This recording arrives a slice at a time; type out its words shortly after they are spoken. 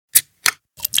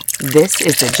This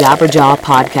is the Jabberjaw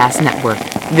Podcast Network.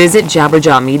 Visit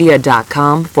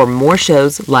jabberjawmedia.com for more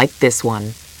shows like this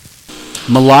one.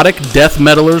 Melodic death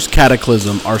metalers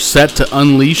Cataclysm are set to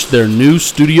unleash their new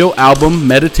studio album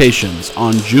Meditations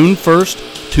on June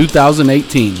 1st,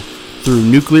 2018 through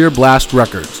Nuclear Blast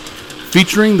Records,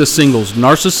 featuring the singles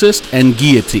Narcissist and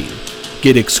Guillotine.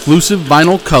 Get exclusive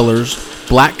vinyl colors,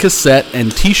 black cassette,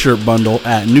 and t-shirt bundle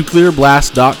at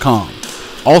nuclearblast.com.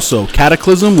 Also,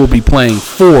 Cataclysm will be playing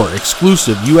 4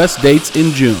 exclusive U.S. dates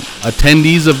in June.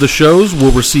 Attendees of the shows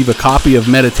will receive a copy of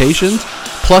Meditations,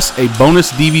 plus a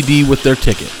bonus DVD with their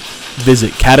ticket.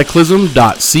 Visit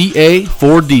cataclysm.ca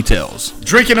for details.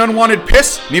 Drinking unwanted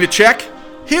piss? Need a check?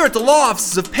 Here at the law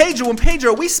offices of Pedro &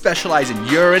 Pedro, we specialize in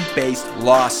urine-based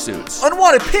lawsuits.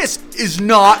 Unwanted piss is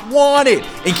not wanted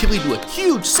and can lead to a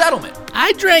huge settlement.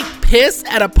 I drank piss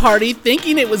at a party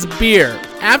thinking it was beer.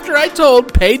 After I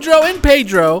told Pedro &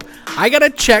 Pedro, I got a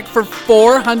check for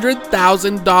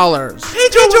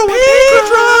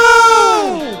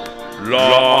 $400,000. Pedro!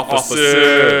 Law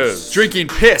offices. Drinking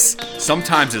piss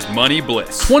sometimes is money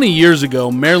bliss. 20 years ago,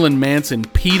 Marilyn Manson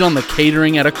peed on the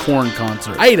catering at a Korn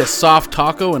concert. I ate a soft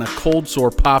taco and a cold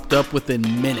sore popped up within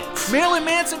minutes. Marilyn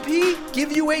Manson pee?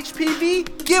 Give you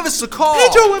HPV? Give us a call.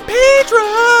 Pedro &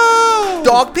 Pedro!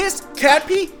 Dog piss? Cat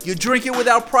pee? You drink it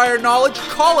without prior knowledge?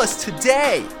 Call us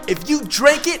today. If you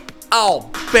drank it, I'll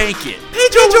bank it.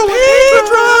 Pedro!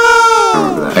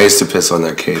 I used to piss on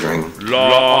that catering.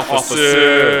 Law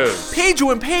offices.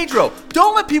 Pedro & Pedro,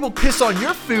 don't let people piss on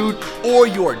your food or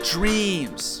your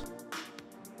dreams.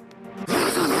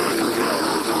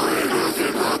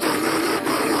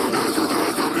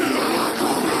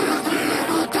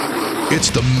 It's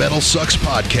the Metal Sucks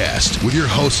Podcast with your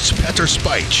hosts Petter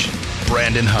Spych,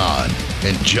 Brandon Hahn,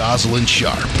 and Jocelyn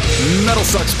Sharp. Metal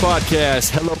Sucks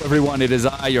Podcast. Hello, everyone. It is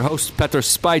I, your host, Petter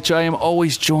Spych. I am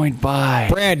always joined by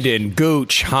Brandon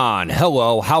Gooch Hahn.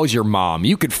 Hello, how's your mom?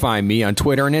 You could find me on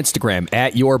Twitter and Instagram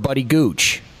at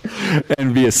YourBuddyGooch.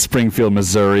 and via Springfield,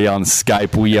 Missouri on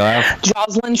Skype we are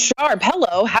Jocelyn Sharp.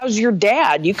 Hello, how's your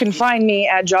dad? You can find me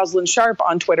at Jocelyn Sharp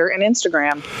on Twitter and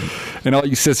Instagram. And all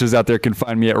you sisters out there can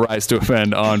find me at Rise to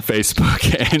Offend on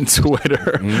Facebook and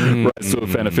Twitter. Rise to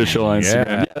Offend official on Instagram.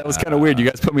 Yeah, that was kind of weird. You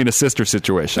guys put me in a sister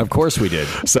situation. Of course we did.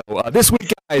 So this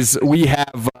week, guys, we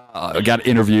have got an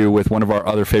interview with one of our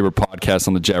other favorite podcasts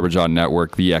on the Jabberjaw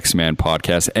Network, the X-Man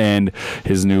podcast, and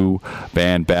his new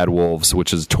band, Bad Wolves,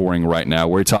 which is touring right now.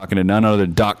 We're talking to none other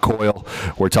than Doc Coyle.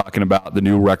 We're talking about the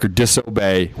new record,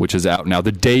 Disobey, which is out now,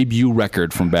 the debut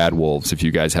record from Bad Wolves, if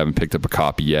you guys haven't picked up a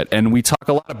copy yet. And we talk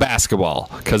a lot of basketball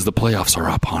because the playoffs are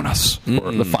upon us,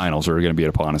 or the finals are going to be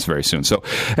upon us very soon. So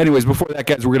anyways, before that,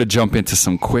 guys, we're going to jump into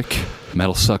some quick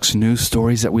Metal Sucks news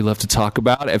stories that we love to talk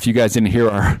about. If you guys didn't hear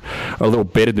our little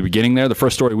bit at the beginning there, the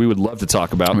first story we would love to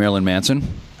talk about, Marilyn Manson,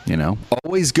 you know,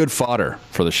 always good fodder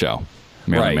for the show.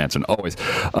 Marilyn Manson, always.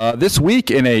 This week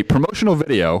in a promotional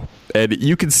video, and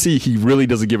you can see he really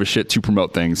doesn't give a shit to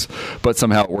promote things, but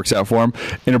somehow it works out for him.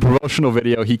 In a promotional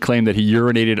video, he claimed that he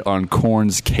urinated on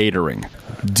Korn's catering.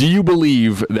 Do you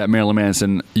believe that Marilyn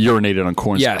Manson urinated on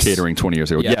Korn's catering 20 years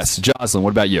ago? Yes. Jocelyn,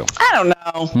 what about you? I don't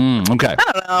know. Okay.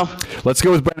 I don't know. Let's go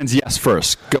with Brennan's yes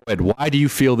first. Go ahead. Why do you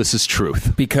feel this is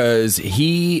truth? Because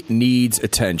he needs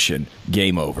attention.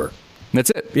 Game over. That's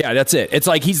it. Yeah, that's it. It's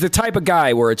like he's the type of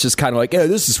guy where it's just kind of like, oh,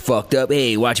 this is fucked up.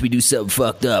 Hey, watch me do something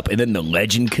fucked up. And then the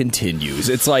legend continues.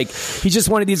 It's like he's just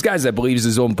one of these guys that believes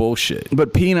his own bullshit.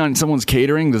 But peeing on someone's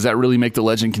catering, does that really make the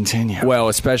legend continue? Well,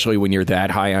 especially when you're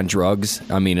that high on drugs.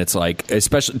 I mean, it's like,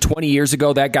 especially 20 years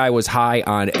ago, that guy was high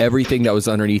on everything that was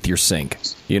underneath your sink.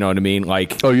 You know what I mean?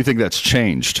 Like, oh, you think that's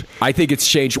changed? I think it's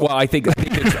changed. Well, I think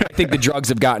the drugs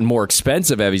have gotten more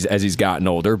expensive as he's gotten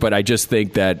older. But I just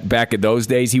think that back in those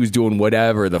days, he was doing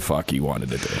whatever the fuck he wanted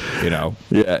to do. You know?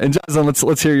 Yeah. And Jocelyn,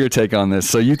 let's hear your take on this.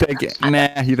 So you think, you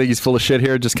think he's full of shit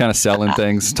here, just kind of selling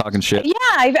things, talking shit? Yeah,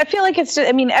 I feel like it's.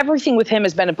 I mean, everything with him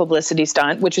has been a publicity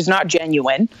stunt, which is not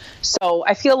genuine. So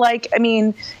I feel like, I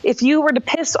mean, if you were to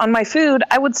piss on my food,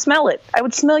 I would smell it. I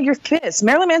would smell your piss.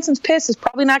 Marilyn Manson's piss is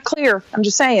probably not clear. I'm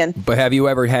just saying. But have you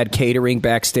ever had catering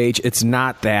backstage? It's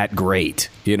not that great.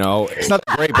 You know, it's not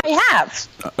that great. But I have.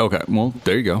 Okay, well,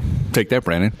 there you go. Take that,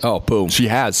 Brandon. Oh, boom. She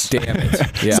has. Damn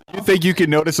it. Yeah. So you think you can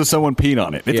notice if someone peed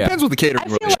on it? It depends what the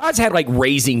catering. John's had like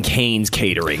Raising Cane's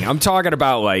catering. I'm talking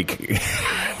about like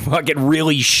fucking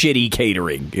really shitty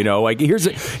catering. You know, like here's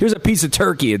a piece of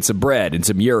turkey and some bread and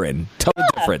some urine. Tell the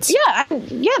difference.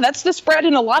 Yeah, that's the spread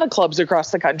in a lot of clubs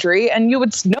across the country, and you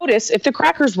would notice if the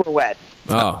crackers were wet.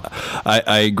 Oh,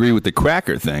 I agree with the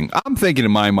cracker thing. I'm thinking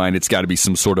in my mind it's got to be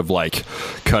some sort of like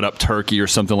cut up turkey or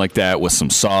something like that with some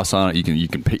sauce on it. You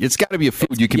can it's got to be a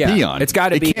food you can pee on. It's got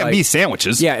to be. It can't be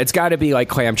sandwiches. Yeah, it's got to be like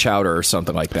clam chowder or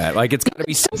something like that. Like it's got to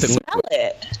be something. Smell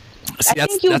it. See, I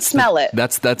think you would smell it.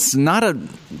 That's not a.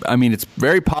 I mean, it's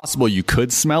very possible you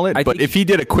could smell it, but if he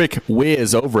did a quick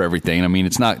whiz over everything, I mean,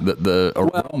 it's not the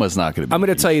aroma's not going to be. I'm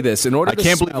going to tell you this. I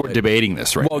can't believe we're debating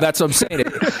this right now. Well, that's what I'm saying.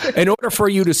 In order for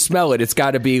you to smell it, it's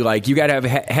got to be like you got to have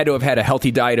had to have had a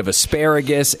healthy diet of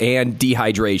asparagus and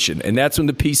dehydration, and that's when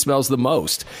the pee smells the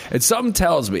most. And something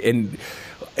tells me and.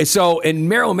 So in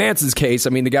Marilyn Manson's case, I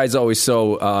mean, the guy's always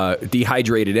so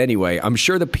dehydrated anyway. I'm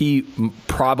sure the pee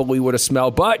probably would have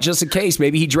smelled, but just in case,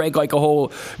 maybe he drank like a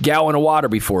whole gallon of water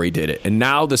before he did it. And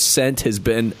now the scent has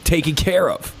been taken care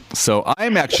of. So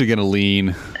I'm actually going to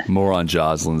lean more on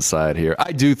Jocelyn's side here.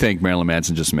 I do think Marilyn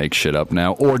Manson just makes shit up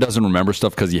now or doesn't remember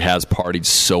stuff because he has partied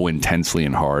so intensely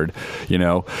and hard,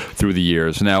 through the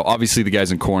years. Now, obviously, the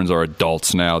guys in Corns are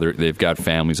adults now. They've got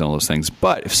families and all those things.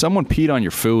 But if someone peed on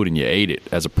your food and you ate it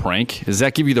as a prank, does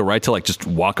that give you the right to just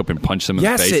walk up and punch them in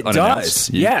the face? Yes, it does.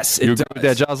 Yes, it you does. agree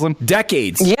with that, Jocelyn?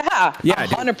 Decades. Yeah,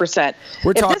 100%.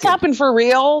 if this happened for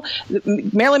real,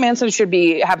 Marilyn Manson should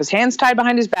have his hands tied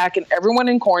behind his back, and everyone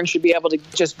in Corn should be able to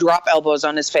just drop elbows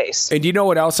on his face. And you know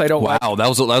what else I don't like? Wow, that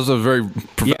was a very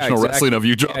professional wrestling of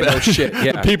you. Drop no shit.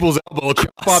 Yeah. the people's elbow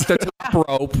off the top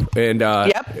rope and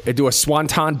do a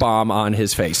swanton bomb on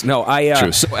his face. No,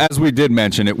 True. So as we did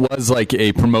mention, it was like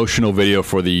a promotional video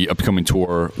for the upcoming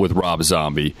tour with Rob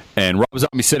Zombie, and Rob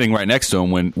Zombie sitting right next to him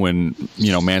when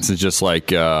Manson's just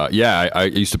like,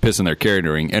 I used to piss in their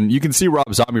catering, and you can see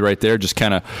Rob Zombie right there just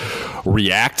kind of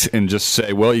react and just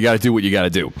say, well, you got to do what you got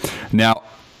to do. Now,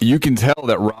 you can tell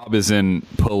that Rob is in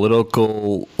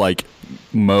political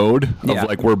mode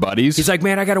of we're buddies. He's like,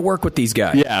 man, I got to work with these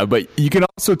guys. Yeah, but you can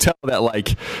also tell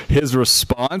that his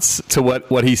response to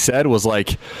what he said was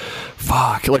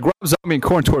fuck. Rob Zombie and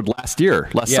Korn toured last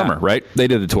summer, right? They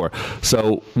did the tour.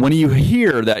 So when you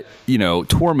hear that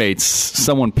tour mates,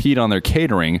 someone peed on their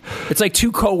catering, it's like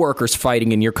two coworkers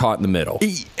fighting and you're caught in the middle.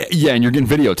 Yeah, and you're getting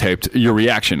videotaped. Your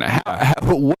reaction.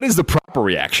 What is the proper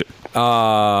reaction?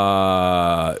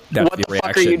 What the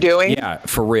fuck are you doing? Yeah,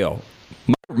 for real.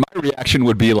 My reaction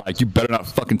would be you better not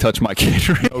fucking touch my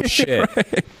catering. Oh, shit.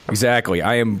 Right? Exactly.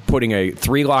 I am putting a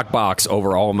 3-lock box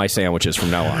over all of my sandwiches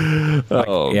from now on.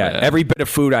 Man. Every bit of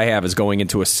food I have is going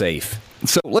into a safe.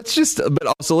 So let's just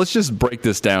break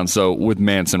this down. So with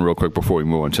Manson real quick before we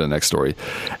move on to the next story.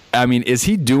 I mean, is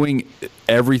he doing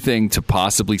everything to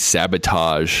possibly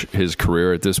sabotage his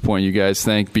career at this point, you guys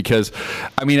think? Because,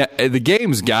 I mean, the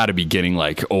game's got to be getting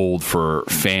old for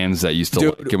fans that used to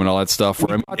like him and all that stuff.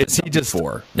 Is he just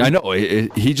I know.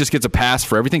 He just gets a pass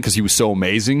for everything because he was so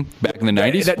amazing back in the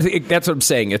 90s? That's what I'm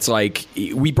saying. It's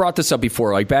we brought this up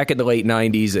before. Back in the late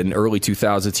 90s and early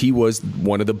 2000s, he was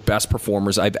one of the best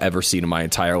performers I've ever seen in my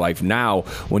entire life. Now,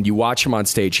 when you watch him on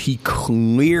stage, he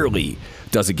clearly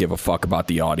doesn't give a fuck about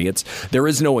the audience. There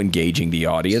is no engaging the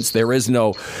audience. There is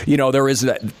no, there is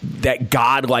that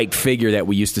godlike figure that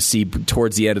we used to see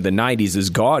towards the end of the 90s is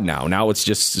gone now. Now it's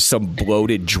just some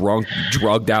bloated, drunk,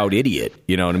 drugged out idiot.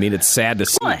 You know what I mean? It's sad to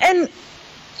see. Well, and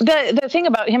the thing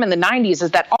about him in the 90s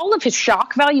is that all of his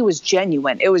shock value was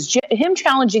genuine. It was him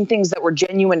challenging things that were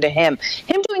genuine to him.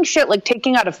 Him doing shit like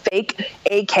taking out a fake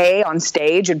AK on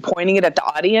stage and pointing it at the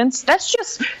audience. That's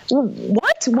just,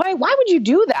 what? Why would you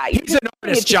do that? He's an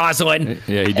artist, Jocelyn.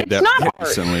 Yeah, he did that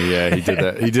recently. Yeah, he did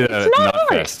that. He did that at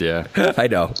Knotfest. Yeah, I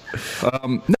know.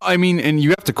 No, I mean, and you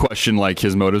have to question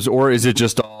his motives, or is it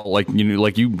just all like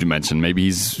you mentioned? Maybe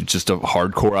he's just a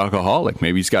hardcore alcoholic.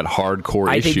 Maybe he's got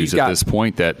hardcore issues at this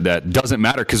point that doesn't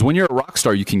matter, because when you're a rock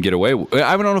star, you can get away with,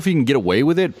 I don't know if you can get away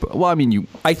with it, but, well, I mean,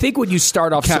 I think when you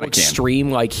start off so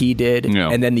extreme like he did,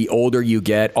 and then the older you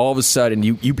get, all of a sudden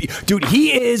dude,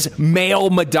 he is male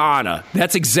Madonna.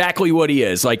 That's exactly what he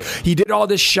is. He did all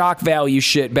this shock value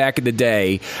shit back in the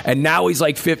day, and now he's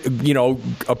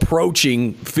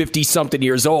approaching 50 something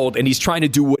years old, and he's trying to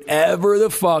do whatever the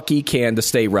fuck he can to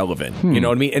stay relevant. You know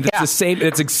what I mean? And it's the same.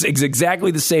 It's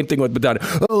exactly the same thing with Madonna.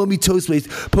 Oh, let me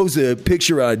post a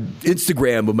picture on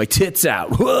Instagram with my tits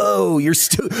out. Whoa, you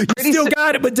still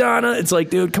got it, Madonna. It's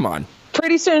dude, come on.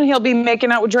 Pretty soon he'll be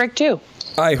making out with Drake too.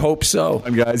 I hope so,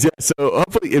 guys. Yeah. So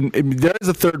hopefully, there is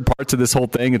a third part to this whole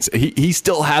thing. It's he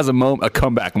still has a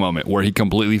comeback moment where he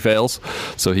completely fails.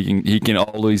 So he can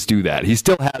always do that. He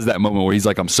still has that moment where he's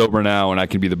like, I'm sober now and I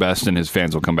can be the best, and his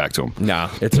fans will come back to him. Nah,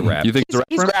 it's a wrap. You think it's a wrap?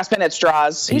 He's grasping at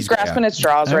straws. He's grasping at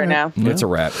straws right now. It's a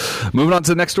wrap. Moving on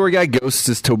to the next story, guy. Ghost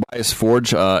is Tobias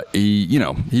Forge.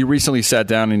 He recently sat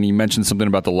down and he mentioned something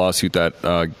about the lawsuit that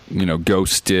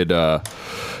Ghost did.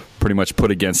 Pretty much put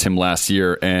against him last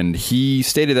year, and he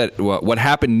stated that what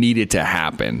happened needed to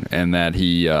happen, and that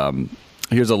he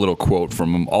here's a little quote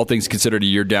from him. All things considered, a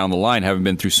year down the line, having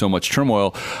been through so much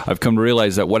turmoil, I've come to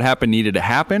realize that what happened needed to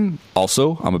happen.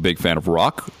 Also, I'm a big fan of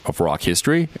rock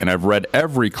history, and I've read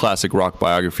every classic rock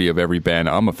biography of every band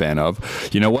I'm a fan of.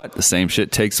 You know what? The same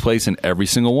shit takes place in every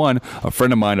single one. A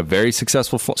friend of mine, a very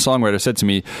successful songwriter, said to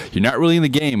me, you're not really in the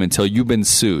game until you've been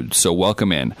sued, so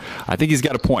welcome in. I think he's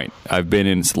got a point. I've been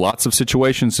in lots of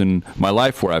situations in my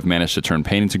life where I've managed to turn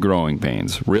pain into growing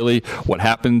pains. Really, what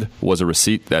happened was a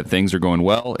receipt that things are going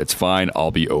well. It's fine.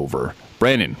 I'll be over.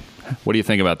 Brandon, what do you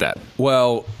think about that?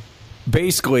 Well,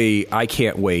 basically, I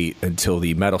can't wait until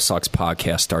the Metal Sucks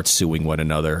podcast starts suing one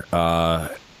another.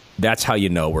 That's how you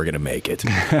know we're going to make it.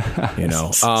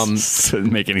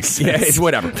 Doesn't make any sense. Yeah, it's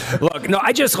whatever.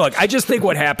 I just think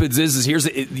what happens is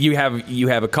you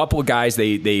have a couple of guys.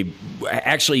 They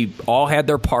actually all had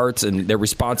their parts and their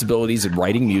responsibilities in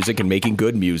writing music and making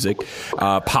good music,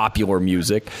 popular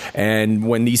music. And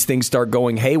when these things start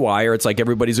going haywire, it's like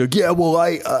everybody's like, yeah, well,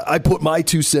 I put my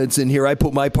 2 cents in here, I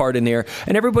put my part in there,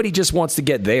 and everybody just wants to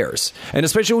get theirs. And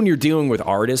especially when you're dealing with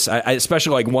artists,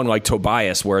 especially like one like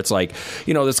Tobias, where it's like,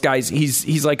 this guy.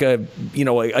 He's like a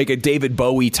David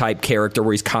Bowie type character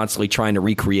where he's constantly trying to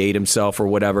recreate himself or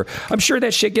whatever. I'm sure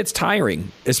that shit gets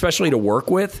tiring, especially to work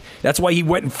with. That's why he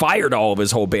went and fired all of his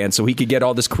whole band so he could get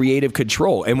all this creative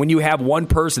control. And when you have one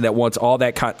person that wants all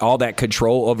that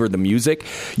control over the music,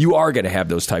 you are going to have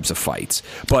those types of fights.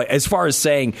 But as far as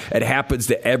saying it happens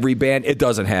to every band, it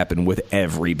doesn't happen with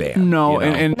every band. No,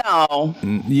 No.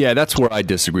 Yeah, that's where I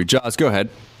disagree. Joss, go ahead.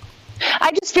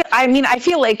 I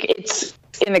feel like it's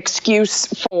an excuse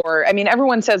for,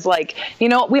 everyone says like,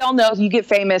 we all know you get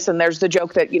famous and there's the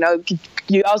joke that, you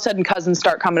all of a sudden cousins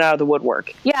start coming out of the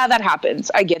woodwork. Yeah, that happens.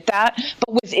 I get that.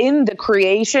 But within the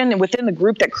creation and within the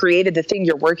group that created the thing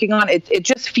you're working on, it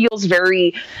just feels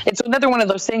it's another one of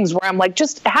those things where I'm like,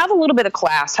 just have a little bit of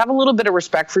class, have a little bit of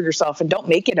respect for yourself and don't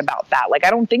make it about that. Like, I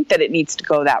don't think that it needs to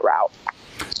go that route.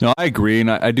 No, I agree, and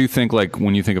I do think like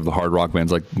when you think of the hard rock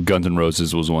bands, like Guns N'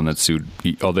 Roses was one that sued.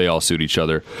 They all sued each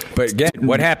other. But again,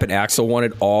 what happened? Axl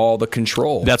wanted all the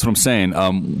control. That's what I'm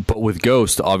saying. But with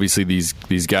Ghost, obviously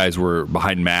these guys were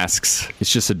behind masks.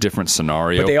 It's just a different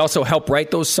scenario. But they also helped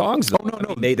write those songs. Though. Oh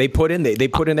no, they put in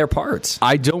their parts.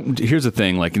 Here's the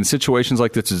thing: like in situations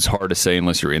like this, it's hard to say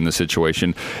unless you're in the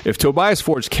situation. If Tobias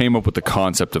Forge came up with the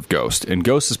concept of Ghost, and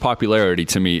Ghost's popularity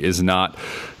to me is not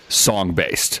song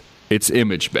based. It's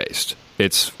image based.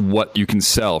 It's what you can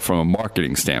sell from a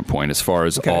marketing standpoint as far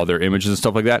as all their images and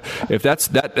stuff like that. If that's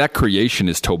that creation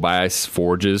is Tobias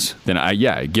Forge's, then I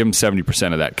give him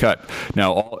 70% of that cut.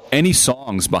 Now, any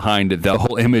songs behind the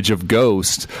whole image of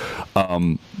Ghost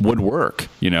would work.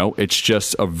 It's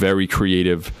just a very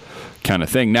creative kind of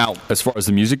thing. Now, as far as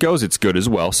the music goes, it's good as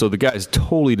well. So the guys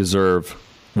totally deserve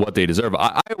what they deserve.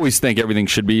 I always think everything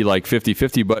should be like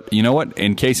 50-50, but you know what?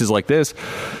 In cases like this,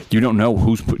 you don't know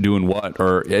who's doing what,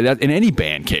 or in any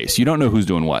band case, you don't know who's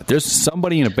doing what. There's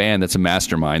somebody in a band that's a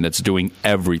mastermind that's doing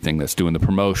everything, that's doing the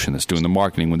promotion, that's doing the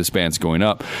marketing when this band's going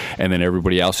up, and then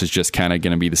everybody else is just kind of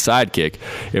going to be the sidekick.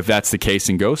 If that's the case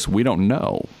in Ghost, we don't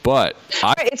know. But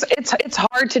it's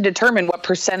hard to determine what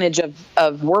percentage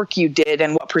of work you did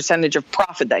and what percentage of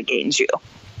profit that gains you.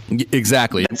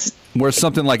 Exactly. Where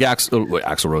something like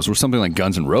Axl Rose, where something like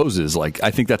Guns N' Roses, like I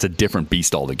think that's a different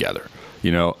beast altogether.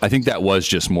 I think that was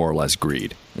just more or less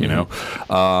greed.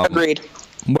 Agreed.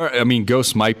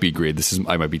 Ghost might be greed.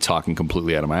 I might be talking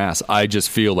completely out of my ass. I just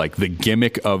feel like the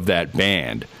gimmick of that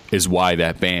band is why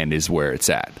that band is where it's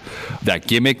at. That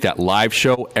gimmick, that live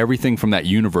show, everything from that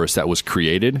universe that was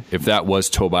created. If that was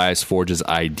Tobias Forge's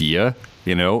idea,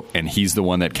 and he's the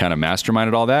one that kind of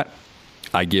masterminded all that,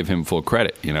 I give him full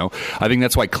credit. I think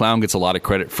that's why Clown gets a lot of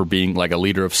credit for being like a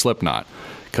leader of Slipknot,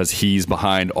 because he's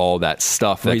behind all that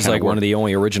stuff. He's like one of the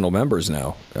only original members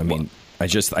now.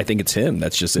 I think it's him.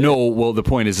 That's just it. No, well, the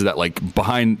point is that like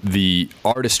behind the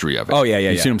artistry of it. Oh, yeah.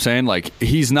 You see what I'm saying? Like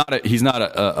he's not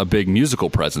a big musical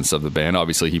presence of the band.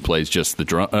 Obviously, he plays just the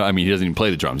drum. I mean, he doesn't even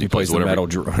play the drums. He plays the whatever. metal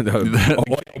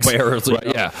barrels. Right,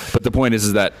 yeah. But the point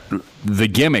is that the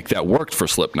gimmick that worked for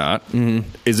Slipknot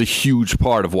is a huge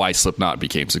part of why Slipknot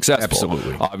became successful.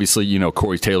 Absolutely. Obviously,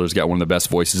 Corey Taylor's got one of the best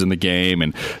voices in the game,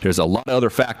 and there's a lot of other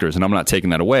factors, and I'm not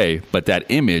taking that away. But that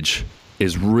image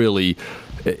is really.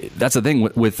 That's the thing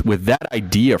with that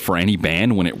idea for any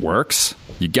band. When it works,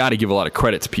 you got to give a lot of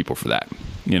credit to people for that,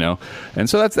 and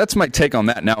so that's my take on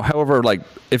that. Now, however, like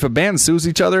if a band sues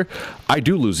each other, I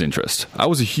do lose interest. I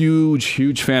was a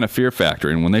huge fan of Fear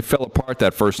Factory, and when they fell apart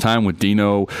that first time with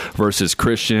Dino versus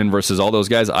Christian versus all those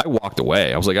guys, I walked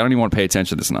away. I was like, I don't even want to pay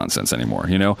attention to this nonsense anymore,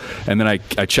 and then I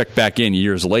checked back in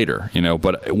years later,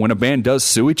 but when a band does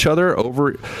sue each other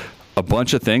over a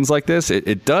bunch of things like this,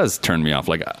 it does turn me off.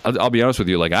 Like I'll be honest with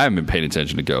you, like I haven't been paying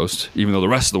attention to Ghost, even though the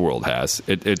rest of the world has.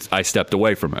 I stepped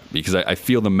away from it because I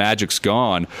feel the magic's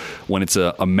gone when it's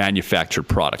a manufactured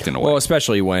product in a way. Well,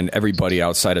 especially when everybody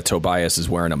outside of Tobias is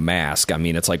wearing a mask. I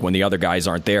mean, it's like when the other guys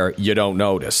aren't there, you don't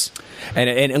notice.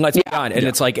 And let's be honest. And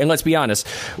it's like, and let's be honest.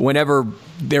 Whenever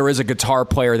there is a guitar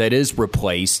player that is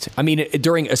replaced, I mean,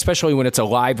 especially when it's a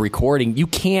live recording, you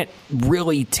can't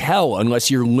really tell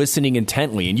unless you're listening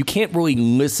intently, and you can't really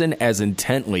listen as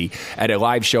intently at a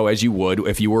live show as you would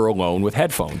if you were alone with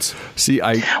headphones. See,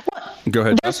 go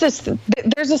ahead. There's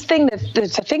this thing to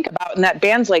think about in that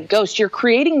bands like Ghost, you're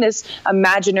creating this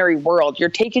imaginary world. You're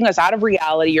taking us out of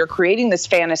reality. You're creating this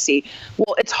fantasy.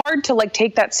 Well, it's hard to like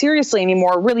take that seriously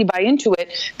anymore, really buy into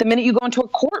it the minute you go into a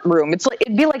courtroom.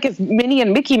 It'd be like if Minnie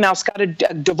and Mickey Mouse got a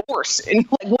divorce, and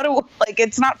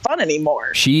it's not fun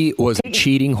anymore. She was a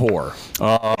cheating whore.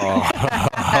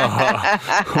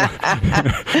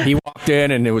 He walked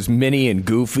in and it was Minnie and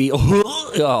Goofy.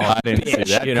 I didn't see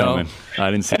that coming.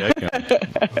 I didn't see that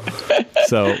coming.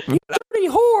 So,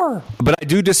 whore. But I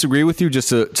do disagree with you, just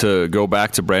to go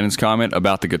back to Brandon's comment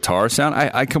about the guitar sound.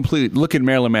 I completely look at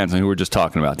Marilyn Manson, who we were just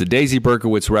talking about. The Daisy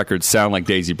Berkowitz records sound like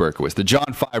Daisy Berkowitz. The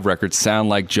John 5 records sound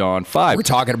like John 5. We're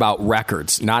talking about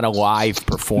records, not a live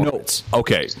performance. No,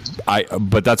 okay.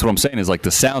 But that's what I'm saying is like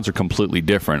the sounds are completely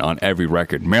different on every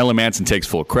record. Marilyn Manson takes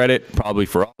full credit probably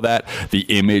for all that. The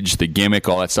image, the gimmick,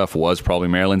 all that stuff was probably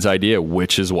Marilyn's idea,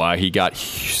 which is why he got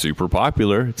super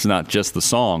popular. It's not just the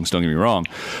songs, don't get me wrong.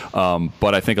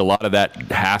 But I think a lot of that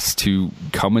has to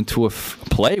come into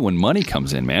play when money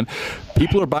comes in, man.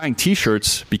 People are buying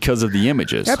T-shirts because of the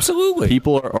images. Absolutely.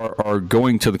 People are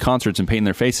going to the concerts and painting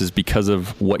their faces because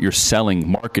of what you're selling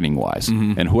marketing-wise.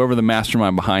 Mm-hmm. And whoever the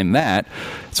mastermind behind that,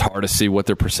 it's hard to see what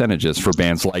their percentage is for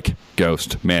bands like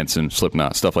Ghost, Manson,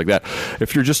 Slipknot, stuff like that.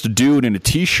 If you're just a dude in a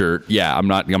T-shirt, yeah, I'm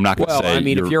not going to say. Well, I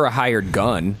mean, if you're a hired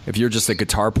gun, if you're just a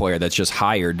guitar player that's just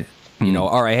hired,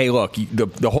 all right, hey, look,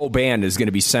 the whole band is going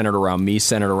to be centered around me,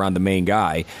 centered around the main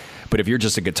guy. But if you're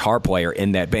just a guitar player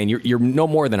in that band, you're no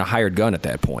more than a hired gun at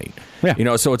that point.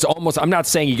 Yeah. So it's almost, I'm not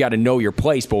saying you got to know your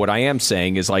place, but what I am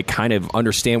saying is like kind of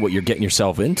understand what you're getting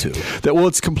yourself into. Well,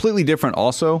 it's completely different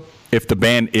also if the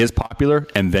band is popular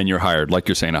and then you're hired, like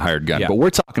you're saying, a hired gun. Yeah. But we're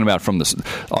talking about from this,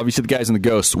 obviously the guys in the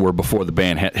Ghost were before the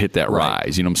band hit that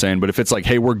rise, you know what I'm saying? But if it's like,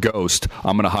 hey, we're Ghost,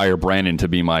 I'm going to hire Brandon to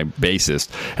be my bassist.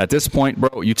 At this point,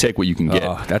 bro, you take what you can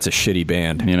get. That's a shitty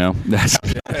band. That's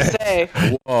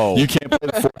whoa. You can't play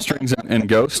the 4 strings in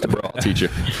Ghost? Bro, I'll teach you.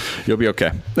 You'll be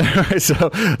okay. All right, so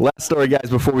last story, guys,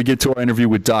 before we get to our interview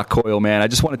with Doc Coyle, man, I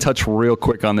just want to touch real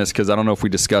quick on this because I don't know if we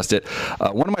discussed it.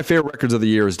 One of my favorite records of the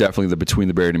year is definitely the Between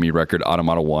the Buried and Me record,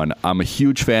 Automata 1. I'm a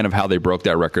huge fan of how they broke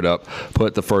that record up,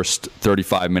 put the first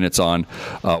 35 minutes on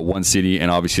one CD,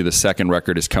 and obviously the second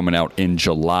record is coming out in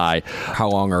July. How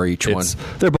long are each one?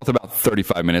 They're both about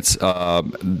 35 minutes.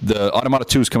 The Automata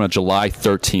 2 is coming out July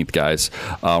 13th, guys,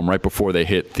 right before they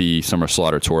hit the Summer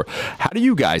Slaughter tour. How do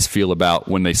you guys feel about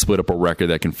when they split up a record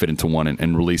that can fit into one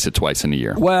and release it twice in a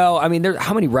year? Well, I mean,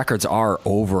 how many records are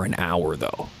over an hour,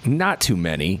 though? Not too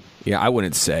many. Yeah, I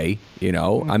wouldn't say,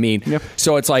 I mean,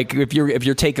 So it's like if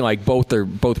you're taking like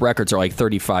both records are like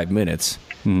 35 minutes.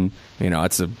 Mm-hmm. I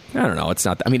don't know. It's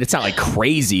not. I mean, it's not like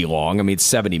crazy long. I mean, it's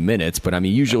 70 minutes, but I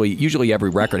mean, usually every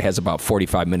record has about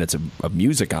 45 minutes of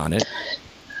music on it.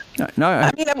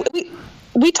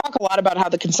 We talk a lot about how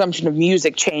the consumption of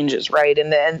music changes, right?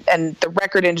 And the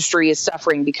record industry is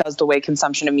suffering because the way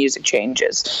consumption of music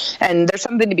changes. And there's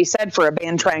something to be said for a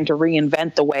band trying to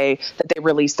reinvent the way that they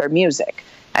release their music.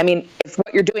 I mean, if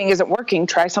what you're doing isn't working,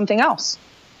 try something else.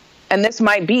 And this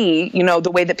might be,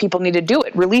 the way that people need to do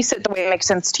it. Release it the way it makes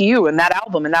sense to you and that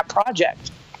album and that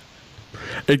project.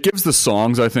 It gives the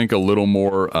songs, I think, a little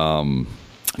more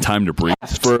time to breathe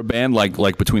for a band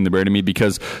like Between the Buried and Me,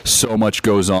 because so much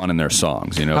goes on in their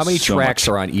songs. You know, how many so tracks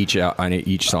much. are on each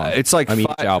song? It's like each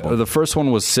 5. album. The first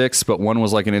one was 6, but one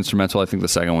was like an instrumental. I think the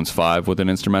second one's 5 with an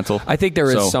instrumental. I think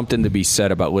there is something to be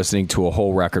said about listening to a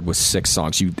whole record with 6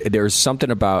 songs. There's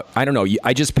something about, I don't know,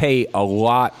 I just pay a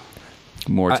lot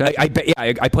more attention.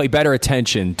 I pay better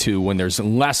attention to when there's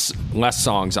less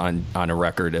songs on a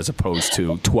record as opposed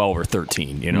to 12 or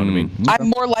 13. You know what I mean? I'm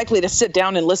more likely to sit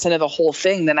down and listen to the whole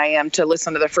thing than I am to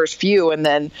listen to the first few. And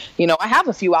then, I have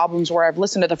a few albums where I've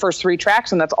listened to the first 3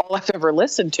 tracks and that's all I've ever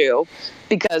listened to,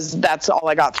 because that's all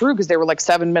I got through, because they were like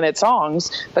 7-minute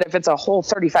songs. But if it's a whole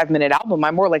 35-minute album,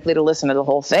 I'm more likely to listen to the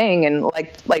whole thing. And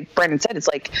like Brandon said, it's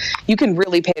like you can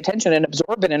really pay attention and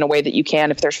absorb it in a way that you can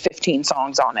if there's 15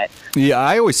 songs on it. Yeah,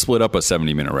 I always split up a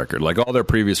 70-minute record. Like all their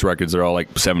previous records are all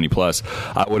like 70 plus.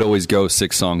 I would always go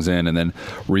 6 songs in and then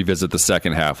revisit the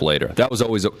second half later. That was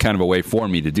always kind of a way for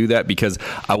me to do that, because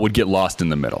I would get lost in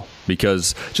the middle.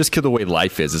 Because just the way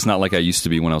life is, it's not like I used to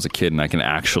be when I was a kid and I can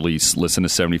actually listen to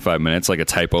 75 minutes like a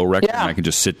typo record, and I can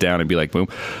just sit down and be like, boom.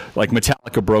 Like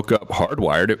Metallica broke up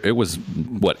Hardwired. It was,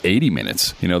 80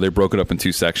 minutes? They broke it up in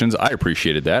 2 sections. I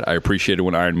appreciated that. I appreciated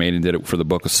when Iron Maiden did it for the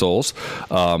Book of Souls,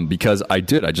 because I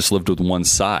just lived with one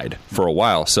side for a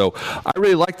while. So I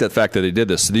really like the fact that they did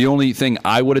this. The only thing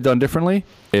I would have done differently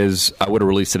is I would have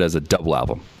released it as a double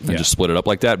album and just split it up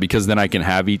like that, because then I can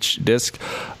have each disc.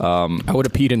 I would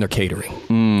have peed in their catering.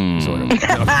 And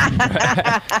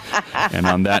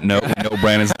on that note, I know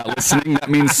Brandon's not listening. That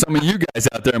means some of you guys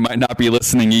out there might not be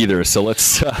listening either. So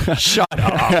let's shut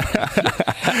up.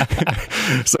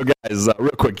 So guys,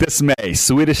 real quick, this May,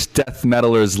 Swedish death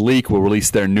metalers Leak will release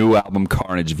their new album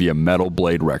Carnage via Metal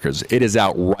Blade Records. It is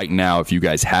out right now. If you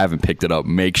guys haven't picked it up,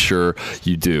 make sure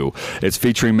you do. It's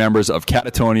featuring members of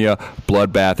Catatonia,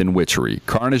 Bloodbath, and Witchery.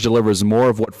 Carnage delivers more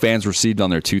of what fans received on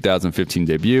their 2015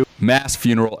 debut, Mass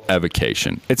Funeral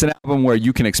Evocation. It's an album where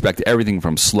you can expect everything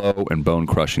from slow and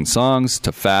bone-crushing songs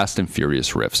to fast and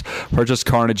furious riffs. Purchase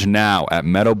Carnage now at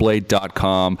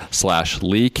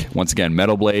metalblade.com/leak. Once again,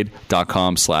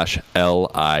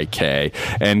 metalblade.com/LIK.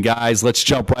 And guys, let's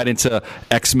jump right into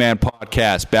X-Man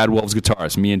Podcast, Bad Wolves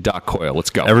Guitarist, me and Doc Coyle. Let's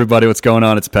go. Everybody, what's going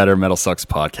on? It's Petter, Metal Sucks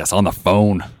Podcast. On the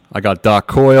phone, I got Doc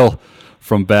Coyle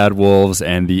from Bad Wolves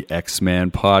and the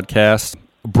X-Man Podcast.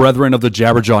 Brethren of the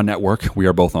Jabberjaw Network, we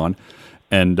are both on.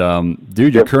 And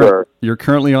dude, you're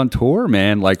currently on tour,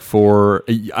 man. I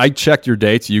checked your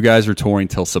dates. You guys are touring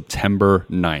till September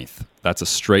 9th. That's a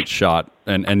straight shot.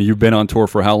 And you've been on tour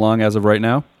for how long as of right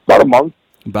now? About a month.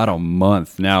 About a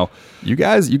month. Now, you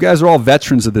guys are all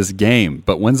veterans of this game,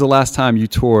 but when's the last time you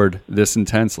toured this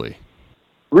intensely?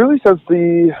 Really, since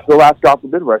the last Gospel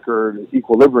Bid record,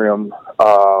 Equilibrium,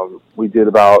 we did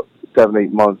about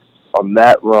 7-8 months on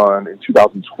that run in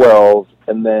 2012.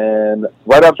 And then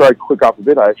right after I quit Gospel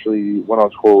Bid, I actually went on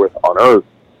tour with On Earth.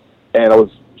 And I was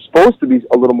supposed to be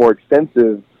a little more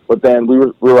extensive, but then we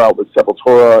were out with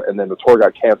Sepultura, and then the tour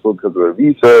got canceled because of their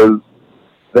visas.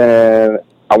 Then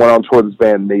I went on tour with this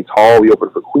band, Natal. We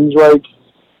opened for Queensryche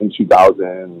in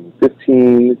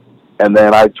 2015. And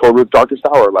then I toured with Darkest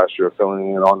Hour last year,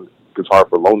 filling in on guitar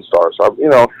for Lone Star. So,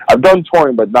 I've done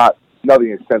touring, but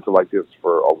nothing extensive like this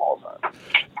for a long time.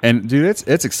 And, dude,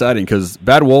 it's exciting because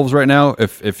Bad Wolves right now,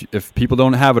 if people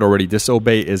don't have it already,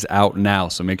 Disobey is out now.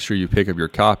 So make sure you pick up your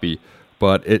copy.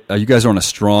 But you guys are on a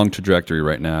strong trajectory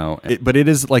right now. But it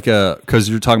is like because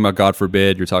you're talking about God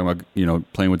Forbid, you're talking about,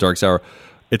 playing with Darkest Hour.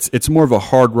 It's more of a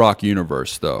hard rock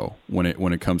universe, though, when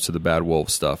it comes to the Bad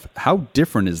Wolves stuff. How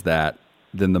different is that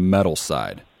than the metal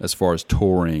side as far as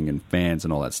touring and fans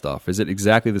and all that stuff? Is it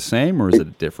exactly the same, or is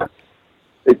it different?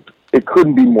 It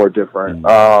couldn't be more different.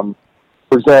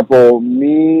 For example,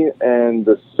 me and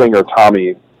the singer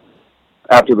Tommy,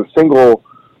 after the single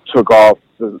took off,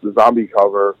 the zombie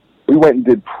cover, we went and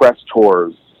did press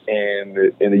tours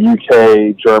in the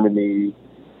UK, Germany,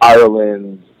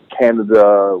 Ireland,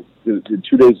 Canada, did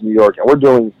 2 days in New York, and we're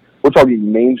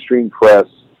talking mainstream press,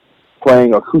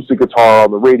 playing acoustic guitar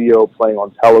on the radio, playing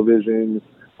on television,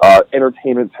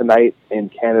 Entertainment Tonight in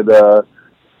Canada.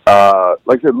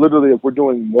 Literally, we're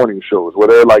doing morning shows where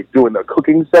they're doing a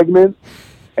cooking segment,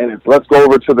 and it's let's go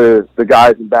over to the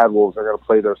guys in Bad Wolves. They're going to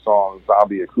play their song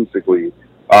Zombie acoustically.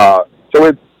 So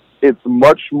it's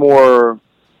much more.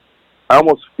 I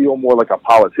almost feel more like a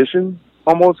politician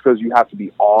almost, because you have to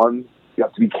be on, you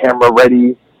have to be camera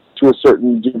ready to a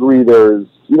certain degree. There's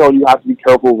you have to be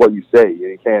careful what you say.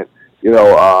 You can't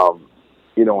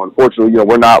unfortunately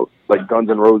we're not like Guns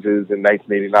N' Roses in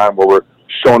 1989 where we're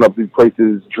showing up these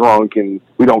places drunk and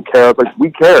we don't care. It's like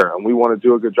we care and we want to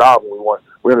do a good job, and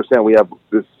we understand we have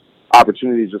this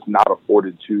opportunity just not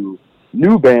afforded to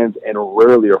new bands and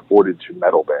rarely afforded to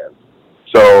metal bands.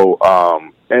 So,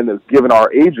 and given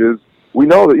our ages, we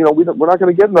know that, we're not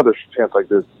going to get another chance like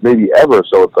this maybe ever.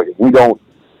 So it's like, if we don't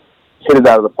hit it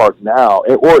out of the park now,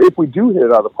 or if we do hit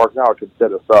it out of the park now, it could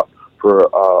set us up for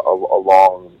a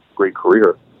long, great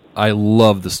career. I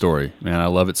love the story, man. I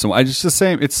love it so much. I just the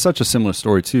same. It's such a similar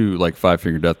story to like Five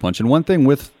Finger Death Punch. And one thing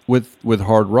with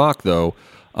hard rock though,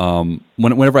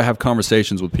 whenever I have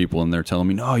conversations with people and they're telling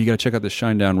me, no, you got to check out this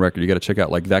Shinedown record. You got to check out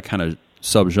like that kind of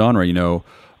subgenre,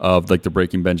 of like the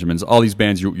Breaking Benjamins, all these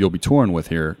bands you'll be touring with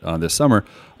here this summer.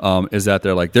 Is that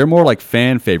they're more like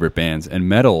fan favorite bands, and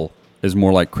metal is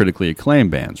more like critically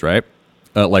acclaimed bands, right?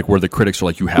 Like where the critics are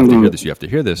like, you have to hear this, you have to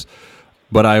hear this.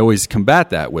 But I always combat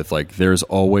that with like, there's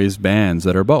always bands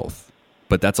that are both.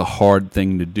 But that's a hard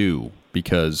thing to do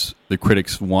because the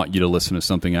critics want you to listen to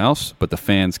something else, but the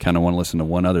fans kind of want to listen to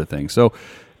one other thing. So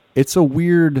it's a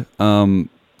weird kind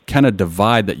of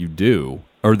divide that you do,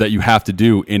 or that you have to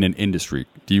do in an industry.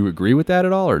 Do you agree with that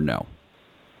at all, or no?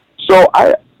 So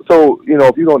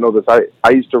if you don't know this, I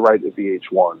used to write at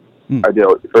VH1. I did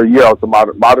for a year. I was a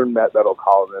modern metal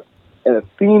columnist, and a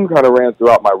theme kind of ran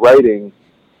throughout my writing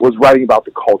was writing about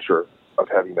the culture of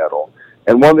heavy metal.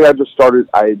 And one thing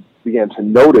I began to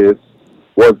notice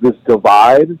was this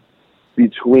divide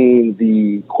between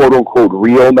the quote-unquote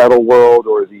real metal world,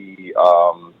 or the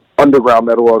underground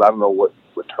metal world, I don't know what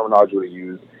terminology to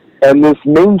use, and this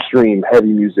mainstream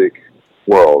heavy music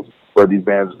world, where these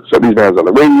bands on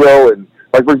the radio, and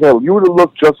like, for example, if you were to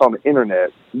look just on the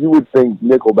internet, you would think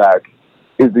Nickelback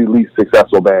is the least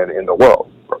successful band in the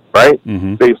world, right?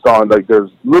 Mm-hmm. Based on, like,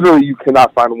 there's literally, you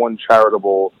cannot find one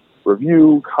charitable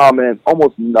review, comment,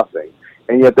 almost nothing.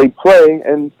 And yet they play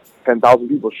and 10,000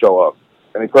 people show up,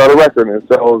 and they put out a record and it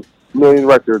sells a million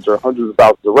records or hundreds of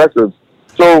thousands of records.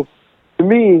 So to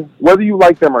me, whether you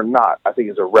like them or not, I think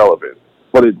is irrelevant.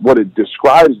 What it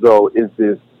describes, though, is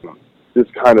this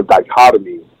kind of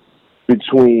dichotomy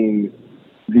between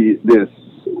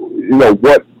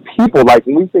what people like.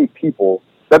 When we say people,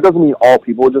 that doesn't mean all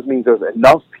people. It just means there's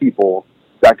enough people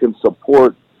that can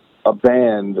support a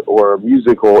band or a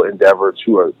musical endeavor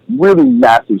to a really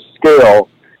massive scale,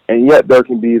 and yet there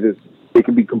can be it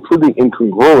can be completely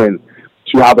incongruent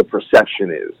to how the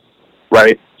perception is,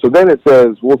 right? So then it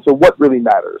says, well, so what really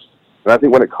matters? And I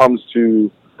think when it comes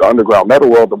to the underground metal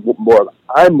world, the more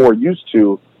I'm more used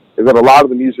to is that a lot of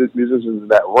the musicians in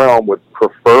that realm would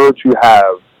prefer to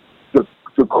have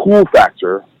the cool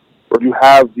factor, or to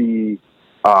have the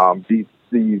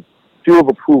seal of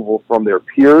approval from their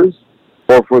peers,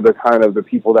 or for the kind of the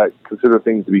people that consider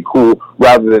things to be cool,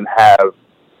 rather than have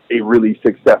a really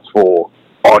successful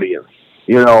audience,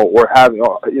 or having,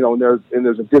 and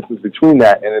there's a distance between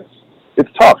that, and it's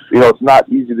tough. It's not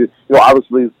easy to,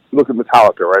 obviously look at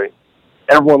Metallica, right?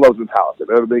 Everyone loves Metallica.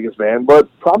 They're the biggest band, but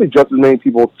probably just as many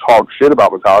people talk shit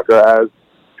about Metallica as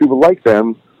people like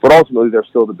them, but ultimately they're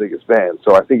still the biggest band.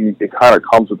 So I think it kind of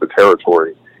comes with the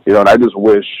territory, and I just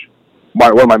wish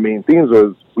one of my main themes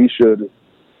was we should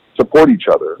support each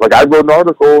other. Like, I wrote an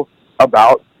article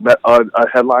about a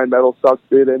headline Metal Sucks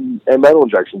did and Metal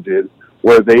Injection did,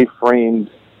 where they framed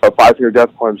a Five Finger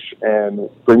Death Punch and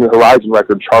Bring the Horizon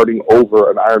record charting over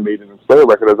an Iron Maiden and Slayer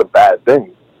record as a bad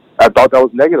thing. I thought that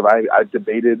was negative. I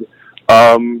debated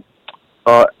Axl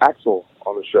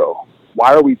on the show.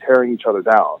 Why are we tearing each other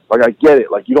down? Like, I get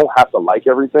it. Like, you don't have to like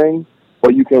everything,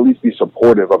 but you can at least be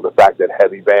supportive of the fact that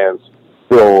heavy bands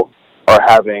still are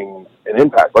having an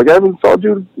impact. Like, I even saw a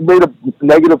dude made a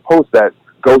negative post that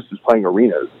Ghost is playing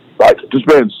arenas. Like, this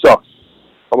band sucks.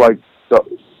 I'm like,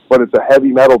 but it's a heavy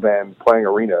metal band playing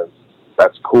arenas.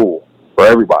 That's cool for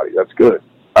everybody. That's good.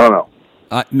 I don't know.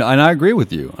 And I agree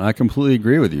with you. I completely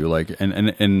agree with you. Like,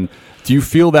 and do you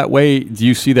feel that way? Do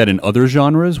you see that in other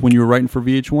genres when you were writing for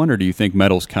VH1, or do you think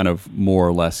metal's kind of more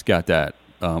or less got that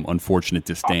unfortunate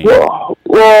disdain?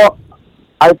 Well,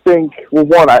 I think,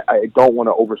 one, I don't want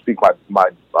to overspeak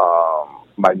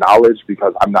my knowledge,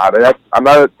 because I'm not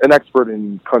an expert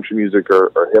in country music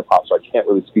or hip hop, so I can't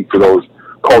really speak to those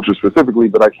cultures specifically.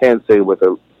 But I can say, with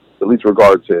at least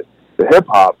regard to hip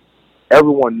hop,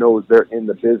 everyone knows they're in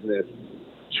the business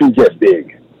to get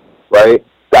big, right?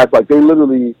 That's like, they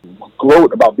literally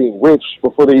gloat about being rich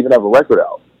before they even have a record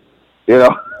out, Yeah.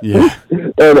 and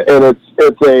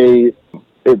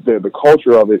the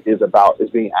culture of it is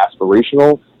being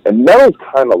aspirational, and metal's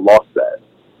kind of lost that.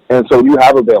 And so you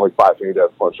have a band like Five Finger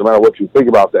Death Punch, no matter what you think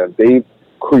about them, they've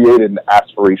created an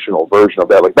aspirational version of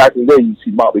that. Like, back in the day, you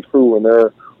see Motley Crue and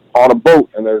they're on a boat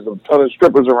and there's a ton of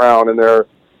strippers around and they're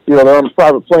on a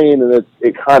private plane, and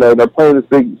they're playing this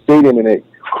big stadium, and it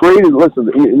created,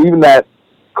 and even that,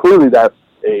 clearly that's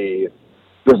a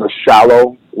there's a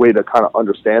shallow way to kind of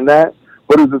understand that.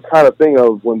 But it's this kind of thing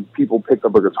of when people picked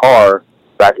up a guitar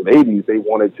back in the 80s, they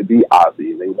wanted to be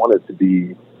Ozzy, they wanted to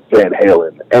be Van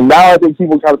Halen. And now I think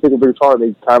people kind of pick up a guitar and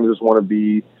they kind of just want to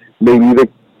be maybe the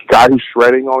guy who's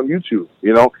shredding on YouTube,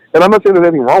 you know? And I'm not saying there's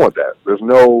anything wrong with that. There's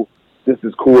no, this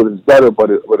is cool, this is better, but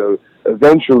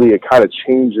eventually it kind of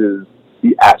changes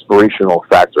the aspirational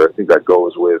factor. I think that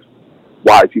goes with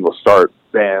why people start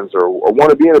bands or want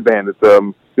to be in a band. It's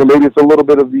maybe it's a little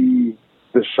bit of the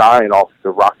shine off the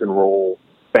rock and roll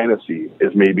fantasy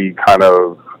is maybe kind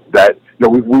of that.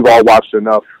 We've all watched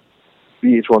enough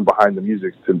VH1 Behind the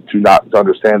Music to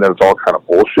understand that it's all kind of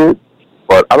bullshit.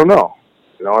 But I don't know.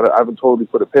 I haven't totally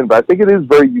put a pin, but I think it is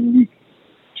very unique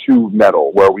to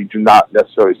metal, where we do not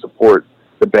necessarily support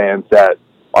the bands that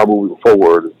are moving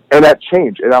forward, and that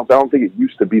changed. And I don't think it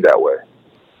used to be that way.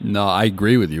 No, I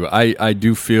agree with you. I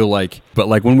do feel like, but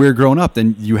like when we were growing up,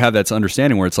 then you have that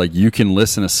understanding where it's like you can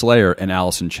listen to Slayer and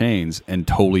Alice in Chains and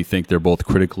totally think they're both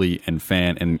critically and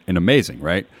fan and amazing,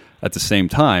 right? At the same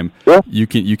time, you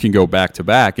can go back to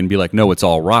back and be like, no, it's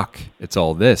all rock, it's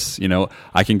all this.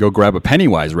 I can go grab a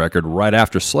Pennywise record right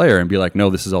after Slayer and be like, no,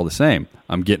 this is all the same.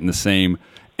 I'm getting the same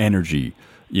energy,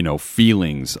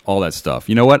 feelings, all that stuff.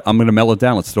 You know what? I'm going to mellow it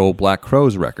down. Let's throw a Black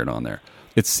Crowes record on there.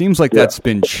 It seems like that's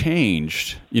been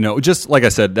changed. Just like I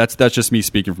said, that's just me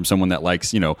speaking from someone that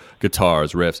likes,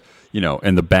 guitars, riffs,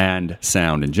 and the band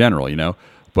sound in general,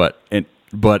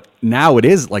 But now it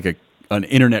is like an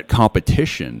internet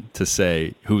competition to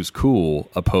say who's cool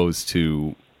opposed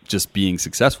to just being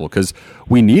successful, because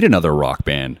we need another rock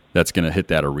band that's going to hit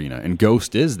that arena, and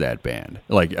Ghost is that band.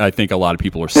 Like, I think a lot of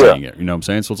people are saying it, you know what I'm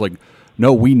saying? So it's like,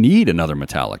 no, we need another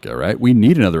Metallica, right? We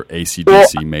need another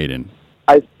AC/DC Maiden.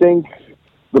 I think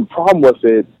the problem with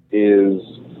it is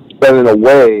that in a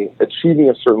way, achieving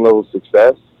a certain level of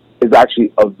success is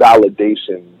actually a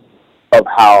validation of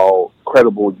how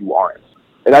credible you aren't.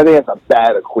 And I think that's a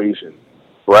bad equation,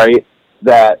 right?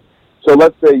 So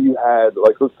let's say you had,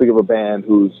 let's think of a band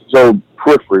who's so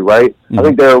Periphery, right? Mm-hmm. I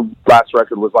think their last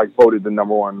record was voted the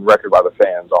 #1 record by the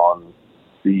fans on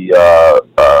the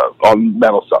on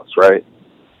Metal Sucks, right?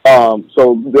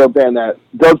 So they're a band that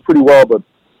does pretty well, but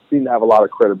seem to have a lot of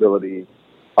credibility.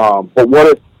 But what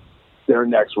if their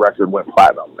next record went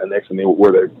platinum, and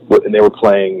they were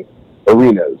playing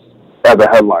arenas as a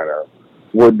headliner?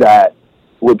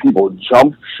 Would people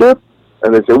jump ship?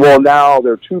 And they say, well, now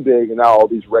they're too big, and now all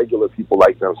these regular people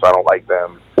like them, so I don't like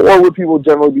them. Or would people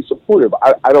generally be supportive?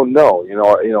 I don't know.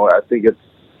 I think it's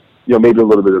maybe a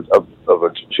little bit of a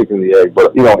chicken and the egg.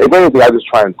 But if anything, I just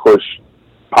try and push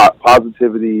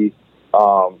positivity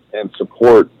and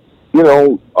support.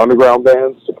 Underground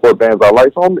bands, support bands I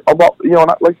like. So like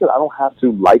I said, I don't have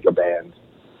to like a band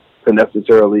to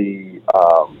necessarily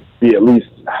be at least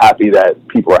happy that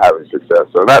people are having success.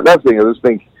 So that's the thing. I just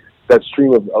think that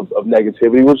stream of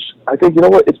negativity, which I think,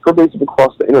 it's pervasive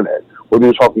across the internet, whether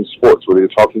you're talking sports, whether you're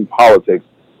talking politics,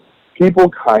 people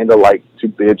kind of like to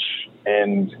bitch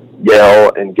and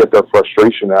yell and get their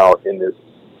frustration out in this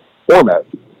format,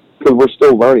 because we're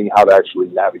still learning how to actually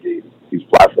navigate these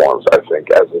platforms, I think,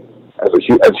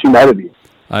 as humanity.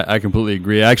 I completely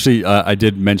agree. Actually, I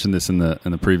did mention this in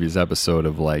the previous episode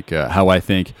of how I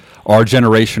think our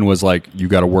generation was you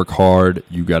got to work hard,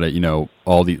 you got to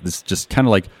this just kind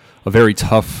of a very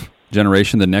tough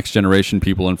generation. The next generation,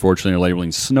 people unfortunately are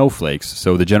labeling snowflakes.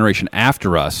 So the generation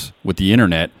after us with the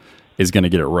internet is going to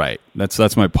get it right.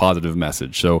 That's my positive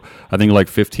message. So I think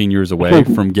 15 years away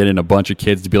from getting a bunch of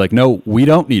kids to be like, no, we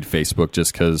don't need Facebook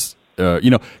just because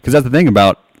because that's the thing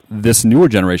about this newer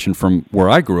generation from where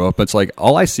I grew up. It's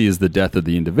all I see is the death of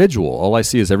the individual. All I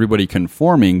see is everybody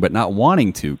conforming but not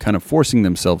wanting to, kind of forcing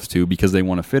themselves to because they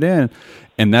want to fit in.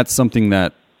 And that's something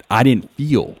that I didn't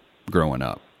feel growing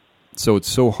up. So it's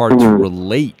so hard to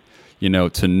relate,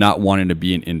 to not wanting to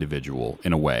be an individual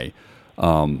in a way.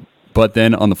 But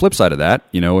then on the flip side of that,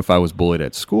 if I was bullied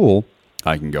at school,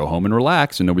 I can go home and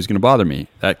relax and nobody's going to bother me.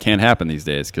 That can't happen these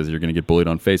days because you're going to get bullied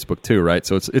on Facebook too, right?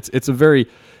 So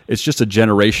it's just a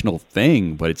generational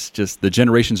thing, but it's just the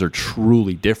generations are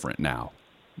truly different now,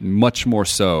 much more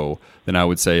so than I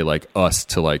would say us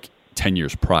to 10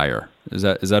 years prior. Is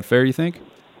that fair, you think?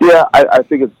 Yeah, I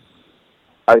think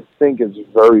it's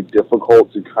very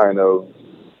difficult to kind of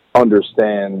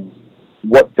understand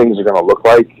what things are going to look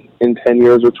like in 10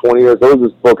 years or 20 years. There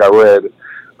was this book I read,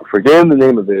 I'm forgetting the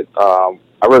name of it. I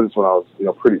read this when I was,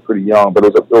 pretty young, but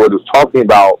what it was talking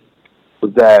about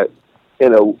was that,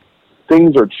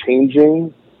 things are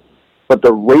changing, but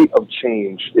the rate of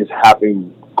change is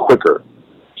happening quicker.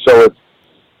 So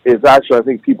it's actually, I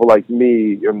think people like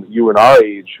me and you and our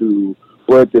age who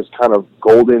were at this kind of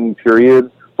golden period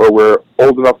where we're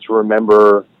old enough to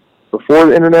remember before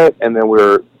the internet, and then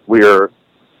we're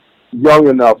young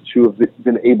enough to have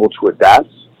been able to adapt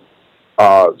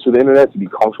to the internet, to be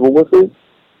comfortable with it,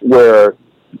 where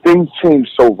things change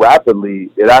so rapidly,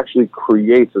 it actually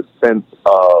creates a sense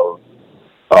of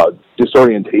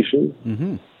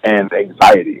disorientation and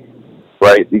anxiety,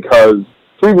 right? Because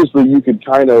previously you could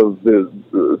kind of,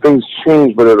 things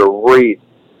change, but at a rate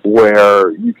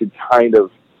where you could kind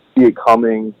of see it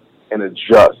coming and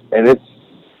adjust. And this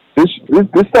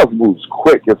stuff moves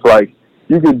quick. It's like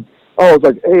it's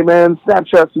like, hey man,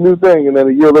 Snapchat's a new thing, and then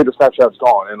a year later Snapchat's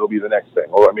gone and it'll be the next thing.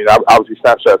 Or I mean, obviously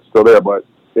Snapchat's still there, but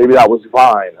maybe that was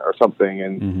Vine or something,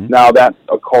 and now that's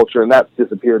a culture and that's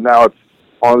disappeared. Now it's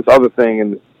on this other thing,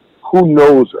 and who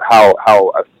knows how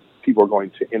people are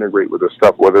going to integrate with this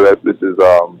stuff, whether this is,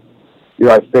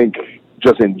 I think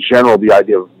just in general, the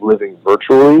idea of living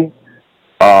virtually,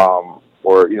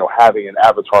 or, having an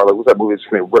avatar, like what's that movie? It's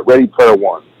Ready Player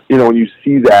One. When you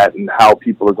see that and how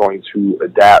people are going to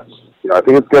adapt, I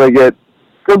think it's going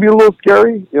to be a little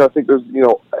scary. I think there's,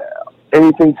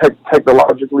 anything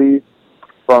technologically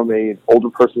from an older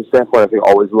person's standpoint, I think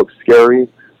always looks scary.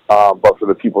 But for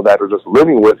the people that are just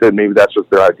living with it, maybe that's just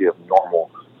their idea of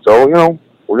normal. So,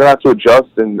 we're going to have to adjust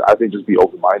and I think just be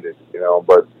open-minded,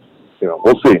 but,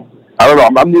 we'll see. I don't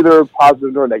know. I'm neither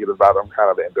positive nor negative about it. I'm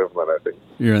kind of ambivalent, I think.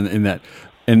 You're in that.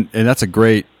 And that's a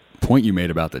great point you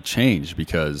made about the change,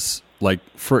 because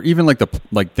for even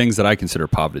the things that I consider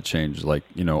positive change,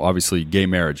 obviously gay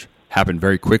marriage happened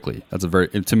very quickly.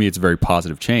 To me, it's a very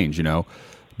positive change,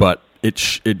 but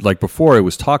it like before it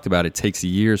was talked about, it takes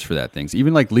years for that things.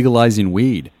 Even like legalizing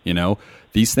weed,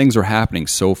 these things are happening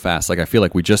so fast. Like I feel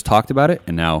like we just talked about it,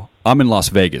 and now I'm in Las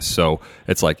Vegas, so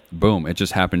it's like boom, it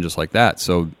just happened just like that.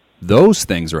 So those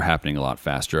things are happening a lot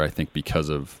faster, I think, because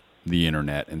of the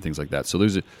internet and things like that. So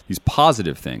there's these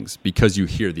positive things because you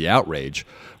hear the outrage,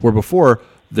 where before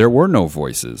there were no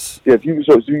voices. Yeah,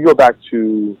 so you go back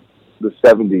to the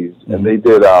 70s, and they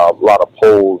did a lot of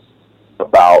polls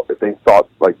about if they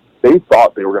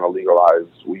thought they were going to legalize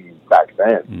weed back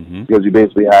then, because you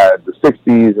basically had the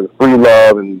 60s and free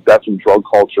love, and that's when drug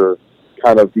culture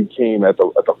kind of became at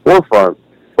the forefront.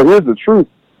 But here's the truth.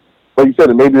 Like you said,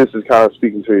 and maybe this is kind of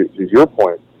speaking to your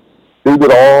point, they did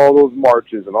all those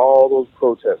marches and all those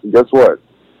protests, and guess what?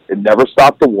 It never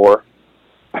stopped the war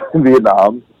in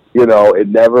Vietnam. It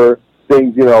never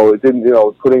it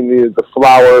didn't. Putting the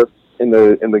flower in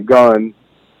the gun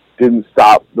didn't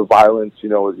stop the violence. You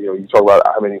talk about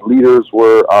how many leaders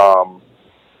were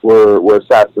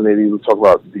assassinated. You talk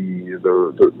about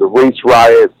the race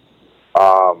riots.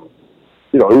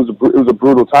 It was a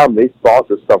brutal time. They thought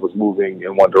this stuff was moving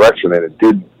in one direction, and it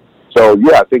didn't. So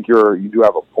yeah, I think you do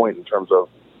have a point in terms of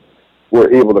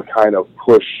we're able to kind of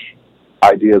push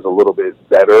ideas a little bit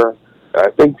better. And I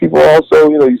think people also,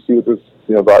 you see with this,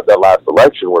 that last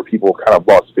election where people kind of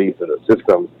lost faith in the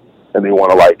system, and they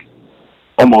want to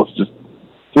almost just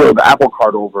throw the apple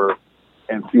cart over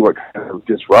and see what kind of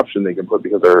disruption they can put,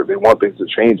 because they want things to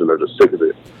change and they're just sick of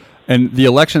it. And the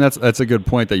election, that's a good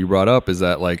point that you brought up, is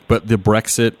that but the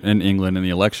Brexit in England and the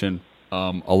election,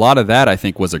 a lot of that I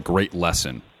think was a great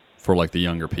lesson for the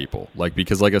younger people,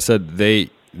 because like I said, they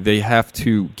have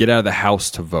to get out of the house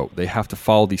to vote. They have to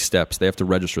follow these steps. They have to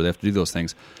register. They have to do those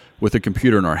things. With a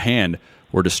computer in our hand,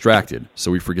 we're distracted, so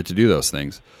we forget to do those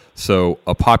things. So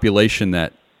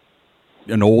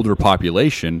an older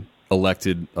population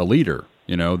elected a leader,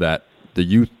 that the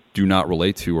youth do not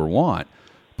relate to or want,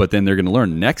 but then they're going to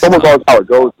learn next time. Almost always how it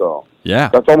goes, though. Yeah.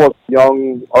 That's almost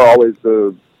young are always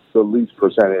the least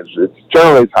percentage. It's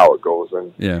generally how it goes.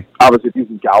 And obviously if you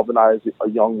can galvanize a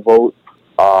young vote,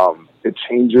 it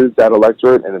changes that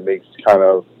electorate, and it makes kind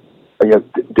of, I guess,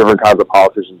 different kinds of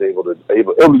politicians able to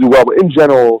do well. But in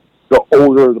general, the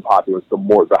older the populace,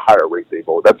 the higher rate they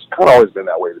vote. That's kind of always been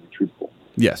that way, to be truthful.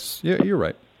 Yes, yeah, you're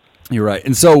right. You're right.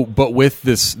 And so, but with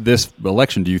this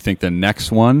election, do you think the next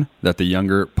one that the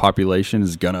younger population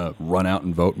is going to run out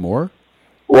and vote more?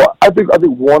 Well, I think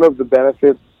one of the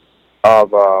benefits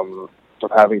of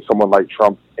having someone like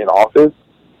Trump in office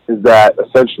is that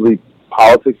essentially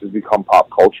politics has become pop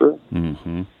culture,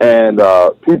 and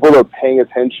people are paying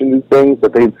attention to things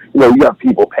that you have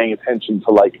people paying attention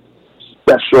to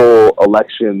special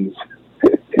elections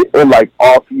in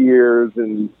off years,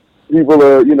 and people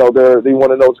are they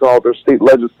want to know what's going on with their state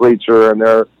legislature, and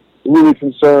they're really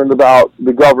concerned about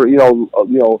the government,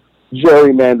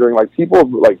 gerrymandering. People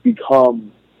have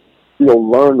become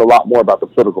learned a lot more about the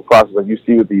political process. You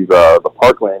see with these the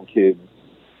Parkland kids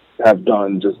have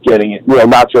done, just getting it,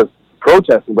 not just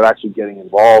protesting, but actually getting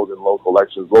involved in local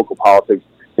elections, local politics.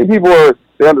 I think people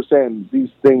they understand these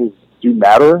things do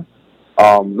matter,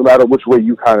 no matter which way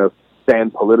you kind of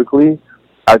stand politically,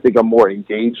 I think a more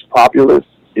engaged populace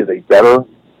is a better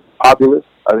populace.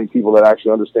 I think people that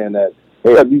actually understand that,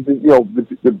 hey,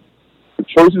 the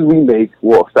choices we make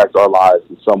will affect our lives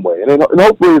in some way. And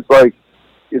hopefully it's like,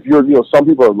 if you're, some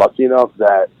people are lucky enough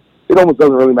that it almost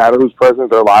doesn't really matter who's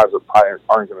president, their lives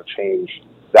aren't going to change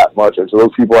that much. And so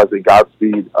those people, I think,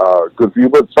 Godspeed, good for you.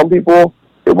 But some people,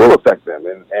 it will affect them.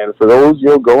 And for those,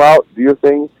 go out, do your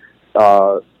thing,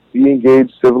 be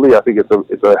engaged civilly. I think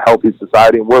it's a healthy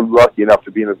society. And we're lucky enough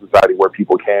to be in a society where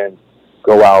people can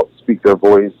go out, speak their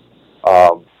voice,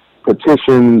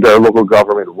 petition their local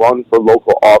government, run for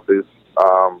local office.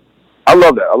 I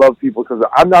love that. I love people, because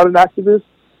I'm not an activist,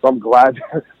 so I'm glad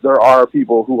there are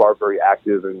people who are very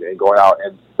active and going out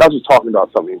and not just talking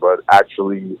about something, but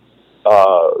actually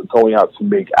going out to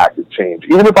make active change,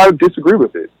 even if I disagree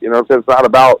with it. It's not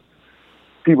about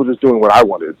people just doing what I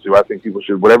wanted to do. I think people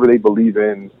should, whatever they believe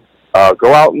in,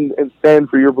 go out and stand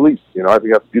for your beliefs. I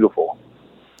think that's beautiful.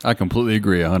 I completely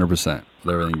agree 100%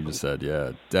 with everything you just said.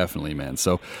 Yeah, definitely, man.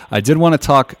 So I did want to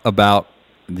talk about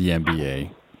the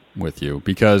NBA with you,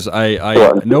 because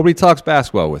nobody talks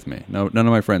basketball with me. No, none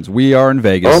of my friends. We are in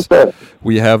Vegas. Okay.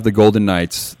 We have the Golden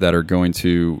Knights that are going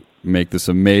to make this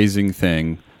amazing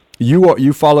thing. Do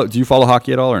you follow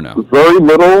hockey at all or no? Very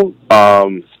little.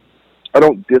 I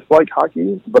don't dislike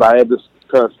hockey, but I have this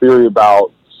kind of theory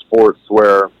about sports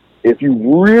where if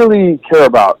you really care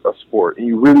about a sport and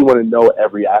you really want to know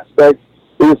every aspect,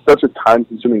 it is such a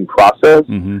time-consuming process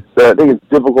that I think it's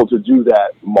difficult to do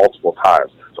that multiple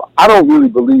times. So I don't really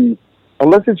believe,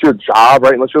 unless it's your job,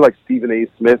 right? Unless you're like Stephen A.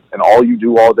 Smith and all you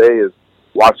do all day is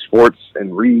watch sports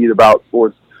and read about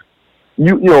sports.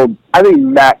 I think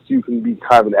max you can be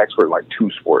kind of an expert in like 2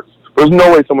 sports. There's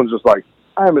no way someone's just like,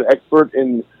 I'm an expert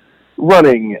in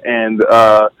running and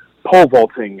pole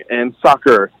vaulting and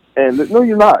soccer. And no,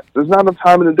 you're not. There's not enough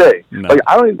time in the day. No. Like,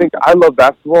 I don't even think I love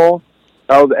basketball.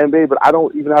 I love the NBA, but I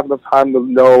don't even have enough time to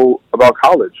know about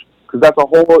college, because that's a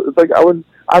whole. It's like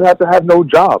I'd have to have no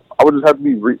job. I would just have to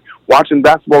be watching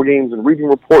basketball games and reading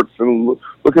reports and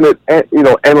looking at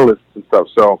analysts and stuff.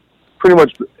 So pretty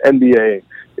much the NBA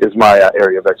is my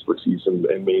area of expertise and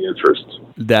main interest.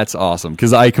 That's awesome,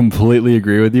 because I completely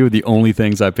agree with you. The only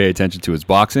things I pay attention to is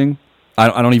boxing.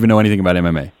 I don't even know anything about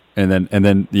MMA, and then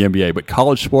the NBA. But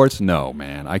college sports, no,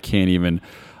 man, I can't even.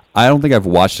 I don't think I've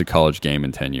watched a college game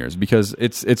in 10 years, because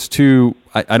it's too.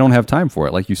 I don't have time for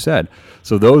it, like you said.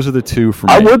 So those are the two for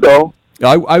me. I would though.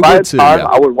 I would too. Yeah.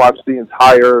 I would watch the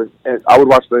entire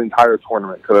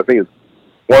tournament, because I think it's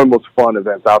one of the most fun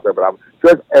events out there. But I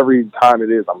feel like every time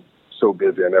it is, I'm so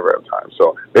busy I never have time.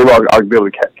 So maybe I'll be able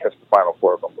to catch the Final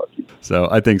Four if I'm lucky. So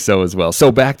I think so as well.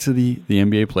 So back to the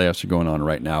NBA playoffs are going on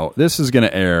right now. This is going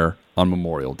to air on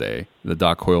Memorial Day, the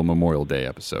Doc Coyle Memorial Day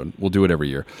episode. We'll do it every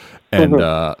year. And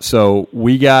so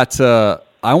we got,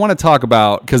 I want to talk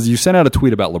about, because you sent out a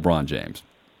tweet about LeBron James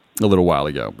a little while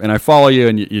ago. And I follow you,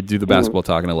 and you do the basketball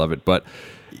talk, and I love it. But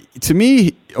to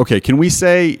me, okay, can we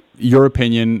say, your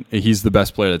opinion, he's the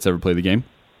best player that's ever played the game?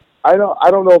 I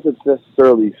don't know if it's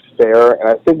necessarily fair, and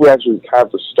I think we actually kind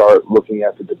of have to start looking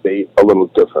at the debate a little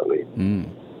differently.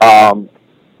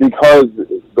 Because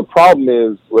the problem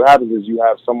is, what happens is you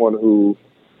have someone who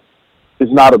is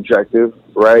not objective,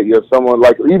 right? You have someone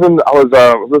like, even I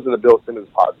was listening to Bill Simmons'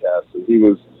 podcast, and he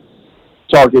was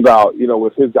talking about,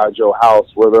 with his guy Joe House,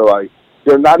 where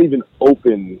they're not even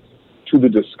open to the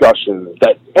discussion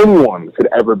that anyone could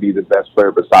ever be the best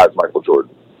player besides Michael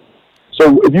Jordan.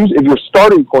 So if your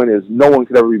starting point is no one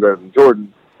could ever be better than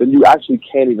Jordan, then you actually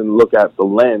can't even look at the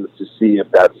lens to see if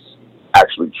that's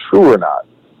actually true or not.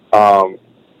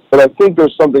 But I think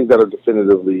there's some things that are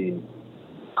definitively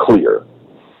clear.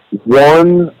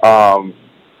 One,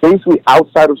 basically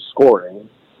outside of scoring,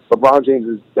 LeBron James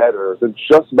is better than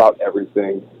just about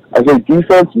everything. I think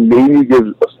defense maybe gives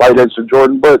a slight edge to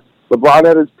Jordan, but LeBron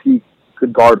at his peak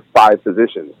could guard 5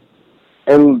 positions.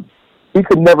 And he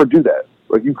could never do that.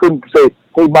 Like, you couldn't say,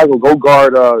 hey, Michael, go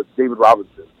guard David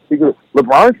Robinson.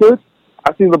 LeBron could.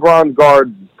 I've seen LeBron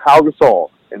guard Kyle Gasol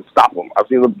and stop him. I've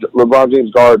seen LeBron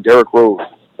James guard Derrick Rose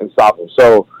and stop him.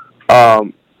 So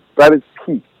that is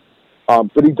peak.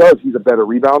 But he does. He's a better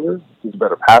rebounder. He's a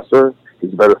better passer.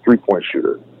 He's a better three-point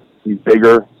shooter. He's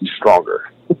bigger. He's stronger.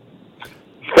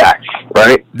 Facts,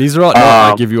 right? These are all,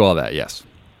 I give you all that, yes.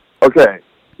 Okay.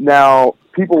 Now,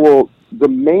 the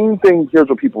main thing, here's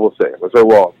what people will say. They'll say,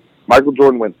 well, Michael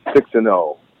Jordan went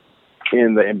 6-0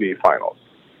 in the NBA Finals.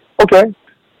 Okay.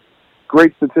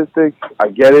 Great statistic. I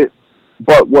get it.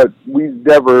 But what we've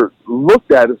never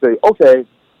looked at is say, okay,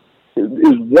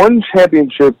 is one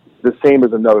championship the same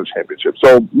as another championship?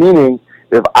 So, meaning,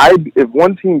 if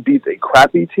one team beats a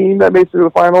crappy team that makes it to the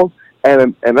finals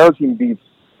and another team beats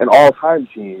an all-time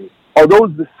team, are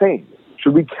those the same?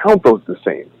 Should we count those the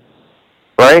same?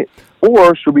 Right?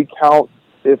 Or should we count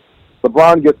if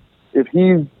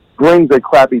he brings a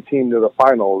crappy team to the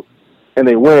finals and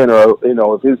they win, or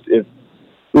if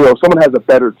someone has a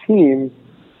better team,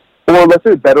 or let's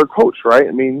say a better coach, right?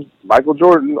 I mean, Michael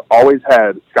Jordan always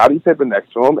had Scottie Pippen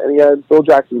next to him, and he had Phil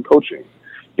Jackson coaching.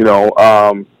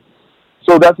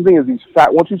 So that's the thing is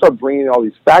once you start bringing in all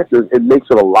these factors, it makes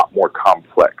it a lot more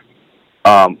complex.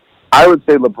 I would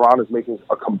say LeBron is making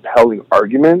a compelling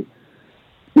argument.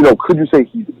 Could you say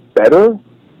he's better?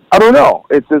 I don't know.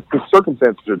 It's just the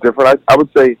circumstances are different. I would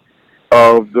say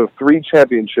of the 3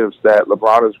 championships that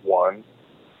LeBron has won,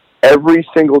 every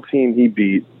single team he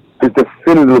beat is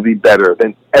definitively better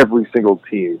than every single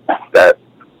team that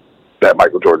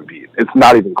Michael Jordan beat. It's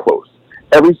not even close.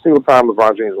 Every single time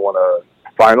LeBron James won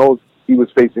a finals, he was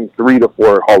facing 3 to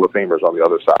 4 Hall of Famers on the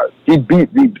other side. He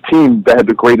beat the team that had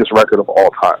the greatest record of all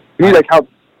time. To me, that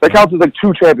counts as like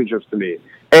 2 championships to me.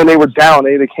 And they were down.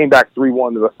 They came back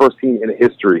 3-1 to the first team in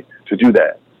history to do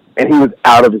that. And he was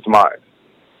out of his mind.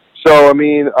 So, I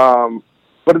mean,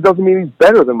 but it doesn't mean he's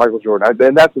better than Michael Jordan.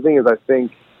 And that's the thing is I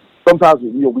think sometimes,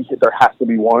 there has to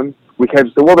be one. We can't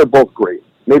just say, well, they're both great.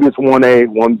 Maybe it's 1A,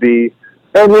 1B.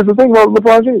 And here's the thing about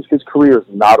LeBron James. His career is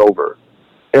not over.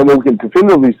 And what we can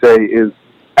definitively say is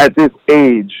at this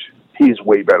age, he's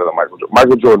way better than Michael Jordan.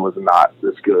 Michael Jordan was not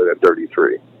this good at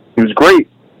 33. He was great.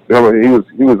 He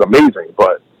was amazing,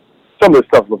 but some of the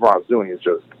stuff LeBron's doing is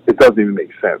just, it doesn't even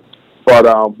make sense. But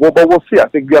we'll see. I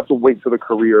think you have to wait till the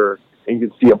career and you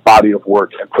can see a body of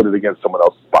work and put it against someone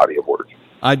else's body of work.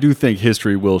 I do think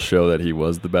history will show that he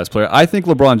was the best player. I think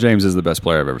LeBron James is the best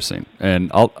player I've ever seen.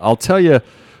 And I'll tell you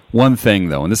one thing,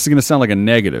 though, and this is going to sound like a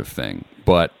negative thing,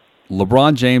 but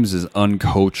LeBron James is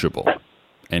uncoachable.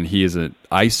 And he is an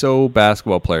ISO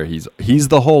basketball player. He's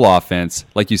the whole offense.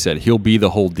 Like you said, he'll be the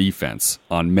whole defense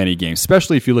on many games,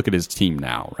 especially if you look at his team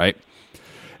now, right?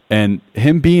 And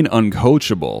him being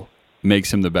uncoachable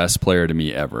makes him the best player to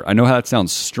me ever. I know how that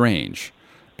sounds strange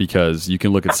because you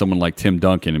can look at someone like Tim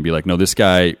Duncan and be like, no, this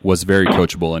guy was very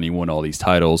coachable and he won all these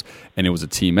titles and it was a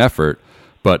team effort.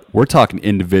 But we're talking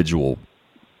individual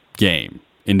game,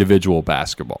 individual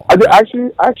basketball. I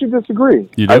actually disagree.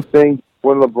 You do? I think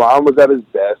when LeBron was at his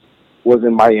best was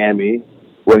in Miami,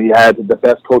 when he had the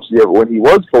best coach ever, when he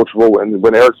was coachable,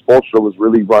 when Eric Spoelstra was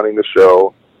really running the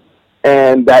show,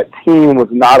 and that team was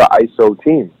not an ISO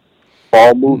team.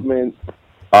 Ball movement,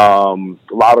 a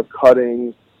lot of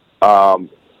cutting,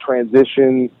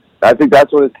 transition. I think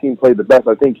that's when his team played the best.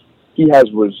 I think he has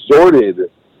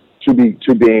resorted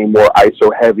to being more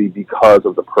ISO heavy because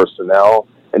of the personnel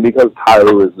and because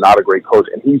Tyler is not a great coach,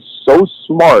 and he's so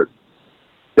smart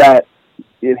that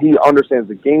he understands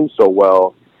the game so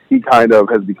well, he kind of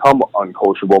has become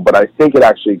uncoachable, but I think it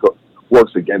actually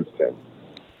works against him.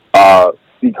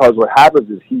 Because what happens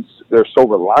is they're so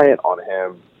reliant on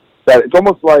him that it's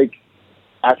almost like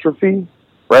atrophy,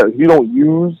 right? If you don't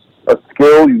use a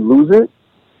skill, you lose it.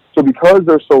 So because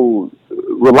they're so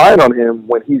reliant on him,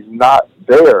 when he's not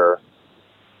there,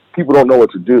 people don't know what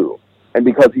to do. And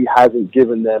because he hasn't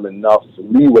given them enough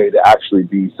leeway to actually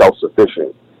be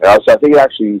self-sufficient. So I think it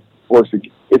actually works.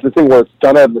 It's a thing where it's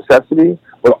done out of necessity,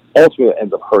 but ultimately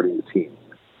ends up hurting the team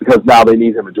because now they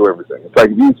need him to do everything. It's like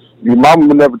if your mom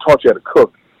would never taught you how to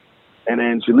cook, and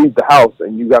then she leaves the house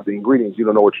and you got the ingredients, you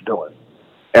don't know what you're doing.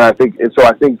 And I think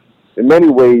in many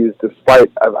ways,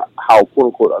 despite how quote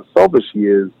unquote unselfish he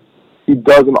is, he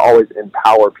doesn't always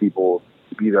empower people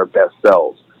to be their best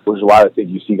selves, which is why I think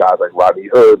you see guys like Rodney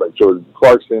Hood, like Jordan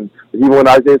Clarkson, even when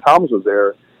Isaiah Thomas was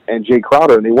there and Jay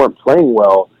Crowder, and they weren't playing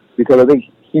well because I think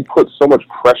he put so much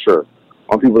pressure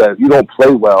on people that if you don't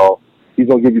play well, he's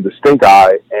gonna give you the stink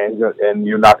eye, and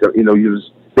you're not gonna,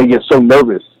 they get so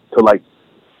nervous to like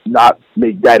not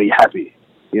make daddy happy.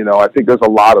 I think there's a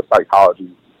lot of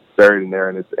psychology buried in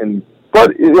there,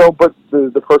 but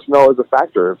the personnel is a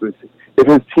factor. If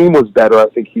his team was better, I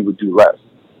think he would do less.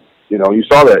 You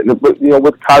saw that. But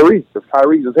with Kyrie, if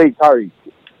Kyrie says, "Hey, Kyrie,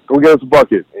 go get us a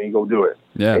bucket," and he go do it.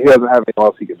 Yeah, and he doesn't have anyone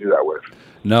else he can do that with.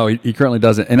 No, he currently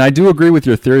doesn't. And I do agree with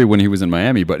your theory when he was in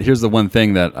Miami, but here's the one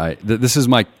thing that this is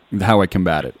how I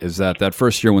combat it, is that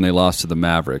first year when they lost to the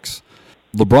Mavericks,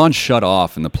 LeBron shut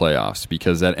off in the playoffs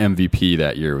because that MVP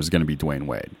that year was going to be Dwayne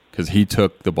Wade because he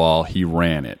took the ball, he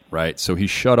ran it, right? So he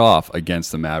shut off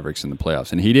against the Mavericks in the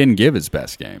playoffs, and he didn't give his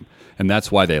best game, and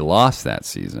that's why they lost that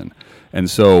season. And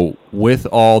so with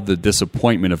all the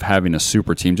disappointment of having a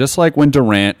super team, just like when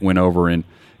Durant went over and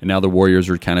now the Warriors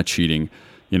are kind of cheating,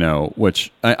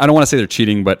 which I don't want to say they're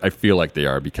cheating, but I feel like they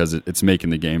are because it's making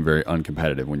the game very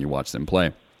uncompetitive when you watch them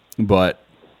play.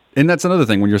 And that's another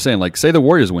thing when you're saying, like, say the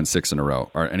Warriors win 6 in a row.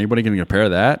 Are anybody going to compare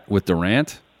that with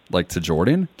Durant, like, to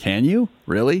Jordan? Can you?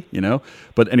 Really?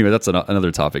 But anyway, that's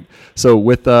another topic. So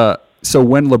when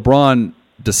LeBron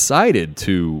decided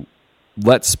to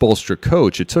let Spoelstra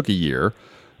coach, it took a year.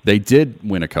 They did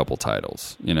win a couple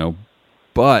titles,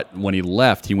 But when he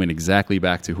left, he went exactly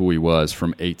back to who he was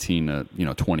from 18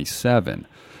 to 27.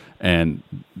 And,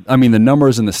 I mean, the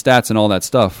numbers and the stats and all that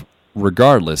stuff,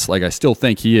 regardless, like, I still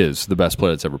think he is the best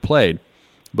player that's ever played.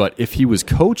 But if he was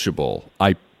coachable,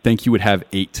 I think he would have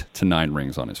 8 to 9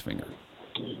 rings on his finger.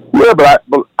 Yeah, but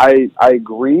I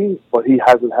agree, but he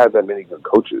hasn't had that many good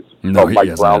coaches. No,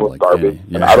 Mike Brown was garbage,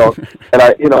 yeah. and I don't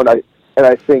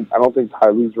think Ty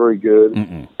Lue's very good,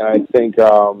 and I think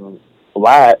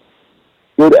Blatt,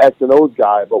 good X and O's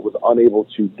guy, but was unable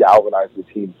to galvanize the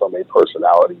team from a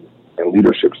personality and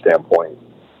leadership standpoint.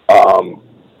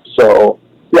 So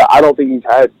yeah, I don't think he's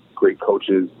had great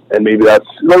coaches, and maybe that's,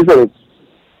 like I said, it's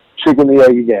chicken and the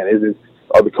egg again.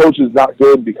 Are the coaches not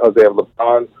good because they have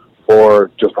LeBron, or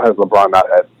just has LeBron not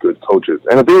had good coaches?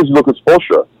 And the thing is, look at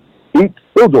Spoelstra. He's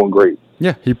still doing great.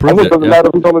 Yeah, he proved it. It doesn't matter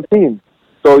who's on the team.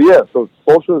 So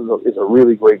Spoelstra is a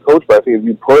really great coach, but I think if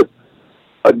you put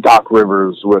a Doc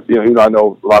Rivers with, I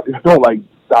know a lot of people don't like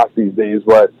Doc these days,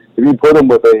 but if you put him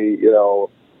with a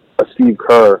Steve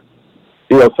Kerr,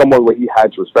 someone where he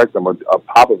had to respect them, a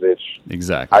Popovich,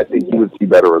 exactly, I think he would see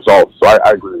better results. So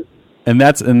I agree. And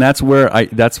that's what I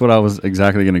was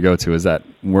exactly going to go to, is that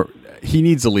he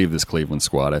needs to leave this Cleveland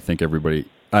squad. I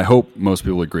hope most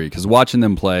people agree, because watching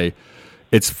them play,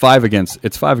 it's 5 against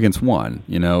 1.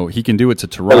 He can do it to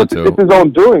Toronto. It's his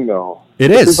own doing, though.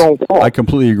 It is. His own fault. I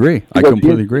completely agree. He's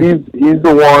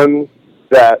the one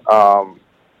that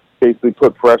basically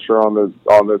put pressure on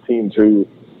the team to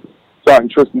sign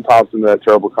Tristan Thompson to that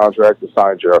terrible contract, to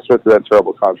sign J.R. Smith to that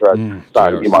terrible contract,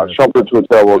 sign Iman Shumpert to a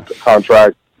terrible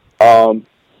contract. And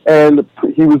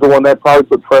he was the one that probably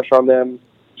put pressure on them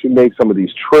to make some of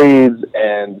these trades,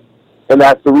 and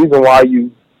that's the reason why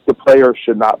the player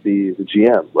should not be the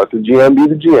GM. Let the GM be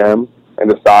the GM and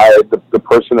decide the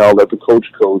personnel, let the coach.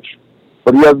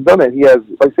 But he hasn't done that. He has,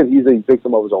 like I said, he's a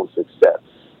victim of his own success,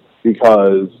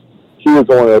 because he was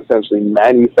the one that essentially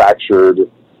manufactured,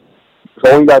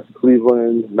 going back to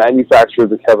Cleveland, manufactured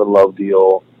the Kevin Love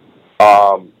deal,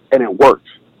 and it worked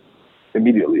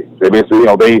immediately. They basically,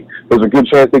 there's a good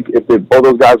chance if both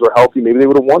those guys were healthy, maybe they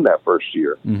would have won that first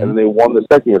year, and then they won the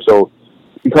second year. So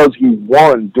because he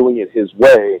won doing it his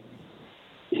way,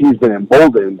 he's been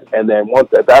emboldened. And then once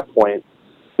at that point,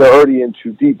 they're already in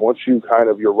too deep. Once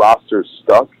your roster's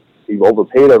stuck, you've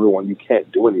overpaid everyone, you can't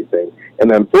do anything.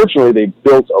 And then unfortunately, they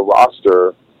built a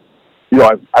roster.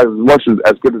 As much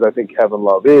as good as I think Kevin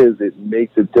Love is, it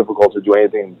makes it difficult to do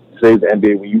anything in today's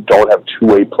NBA when you don't have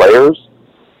two-way players.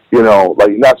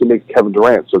 That's what makes Kevin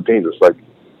Durant so dangerous. Like,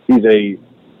 he's a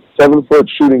 7-foot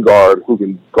shooting guard who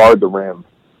can guard the rim.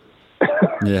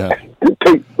 Yeah.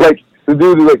 The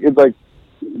dude is it's like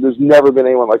there's never been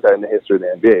anyone like that in the history of the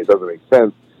NBA. It doesn't make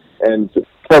sense. And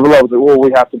Kevin Love is like,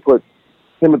 we have to put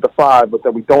him at the 5, but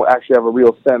then we don't actually have a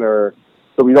real center.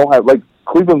 So we don't have,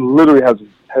 Cleveland literally has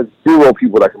 0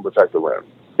 people that can protect the rim.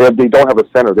 They don't have a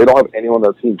center. They don't have anyone on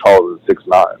their team taller than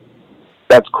 6'9".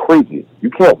 That's crazy. You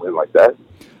can't win like that.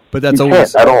 But that's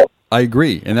always at all. I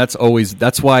agree, and that's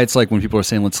why it's like when people are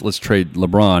saying let's trade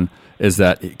LeBron, is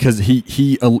that because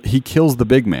he kills the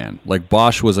big man. Like,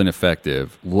 Bosh was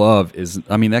ineffective. Love is.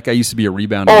 I mean, that guy used to be a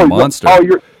rebounding monster.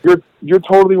 You're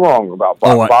totally wrong about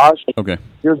Bosh. Bosh. Okay.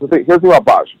 Here's the thing about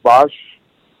Bosh. Bosh,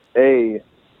 in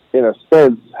a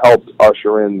sense, helped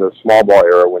usher in the small ball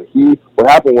era. What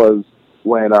happened was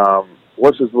when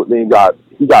what's his name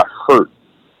he got hurt.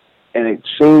 And it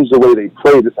changed the way they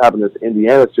played. This happened in this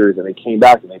Indiana series, and they came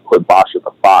back and they put Bosh at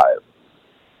the 5.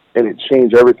 And it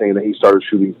changed everything, and then he started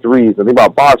shooting threes. The thing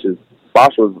about Bosh is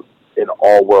Bosh was an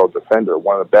all-world defender,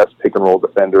 one of the best pick-and-roll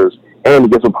defenders, and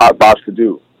guess what Bosh could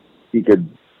do? He could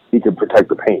protect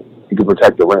the paint. He could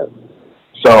protect the rim.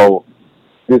 So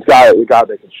this guy, a guy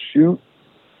that can shoot,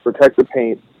 protect the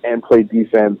paint, and play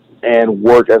defense, and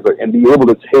work and be able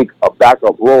to take a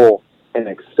backup role and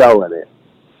excel in it.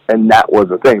 And that was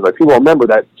the thing. Like, people remember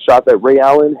that shot that Ray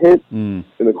Allen hit in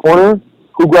the corner.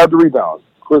 Who grabbed the rebound?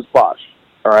 Chris Bosh.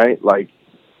 All right,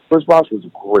 Chris Bosh was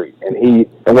great, and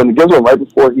when guess what? Right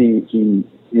before he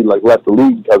left the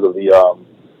league because of the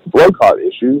blood clot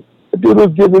issue, the dude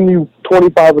was giving you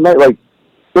 25 a night. Like,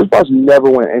 Chris Bosh never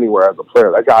went anywhere as a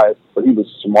player. That guy, but he was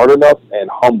smart enough and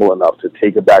humble enough to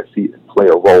take a back seat and play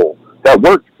a role that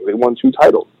worked. They won 2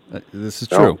 titles. This is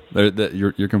true.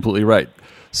 You're completely right.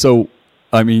 So,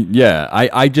 I mean, yeah,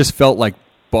 I just felt like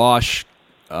Bosch,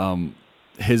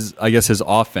 his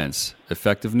offense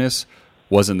effectiveness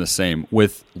wasn't the same.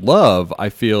 With Love, I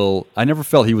never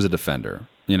felt he was a defender,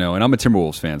 and I'm a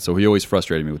Timberwolves fan, so he always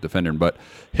frustrated me with defending, but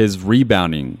his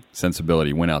rebounding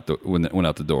sensibility went out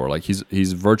the door. Like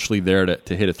he's virtually there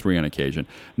to hit a three on occasion.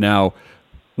 Now,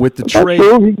 with the trade,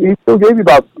 he still gave you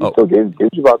about gives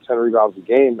you about 10 rebounds a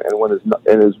game, and when his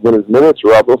minutes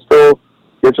are up, he'll still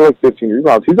get you like 15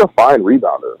 rebounds. He's a fine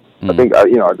rebounder. I think I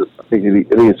think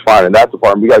he's fine, and that's the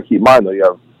part. We got to keep in mind though. You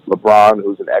have LeBron,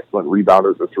 who's an excellent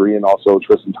rebounder for three, and also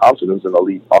Tristan Thompson, who's an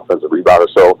elite offensive rebounder.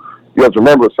 So you have to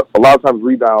remember, a lot of times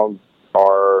rebounds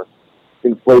are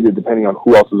inflated depending on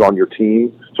who else is on your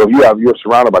team. So if you're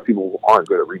surrounded by people who aren't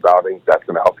good at rebounding, that's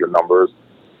going to help your numbers.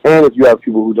 And if you have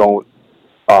people who don't,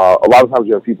 a lot of times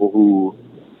you have people who,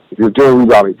 if you're doing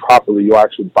rebounding properly, you'll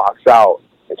actually box out.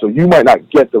 And so you might not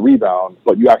get the rebound,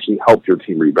 but you actually help your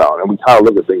team rebound. And we kind of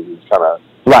look at things as kind of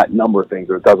flat number things,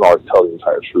 but it doesn't always tell the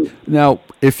entire truth. Now,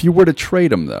 if you were to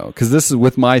trade him, though, because this is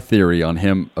with my theory on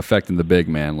him affecting the big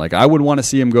man, like I would want to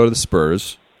see him go to the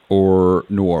Spurs or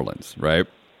New Orleans, right?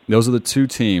 Those are the two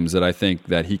teams that I think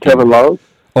that he can... Kevin Love?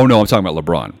 Oh, no, I'm talking about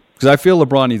LeBron. Because I feel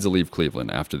LeBron needs to leave Cleveland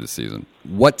after this season.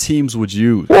 What teams would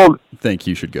you think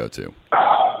he should go to?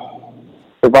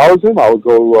 If I was him, I would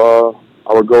go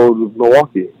to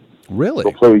Milwaukee. Really?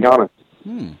 Go play with Giannis.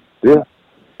 Yeah.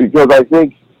 Because I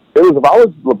think... if I was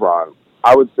LeBron,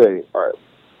 I would say, all right,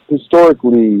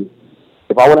 historically,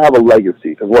 if I want to have a legacy,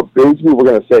 because what basically we're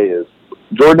going to say is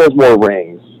Jordan has more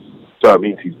rings, so it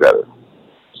means he's better.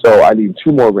 So I need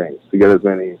 2 more rings to get as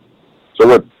many. So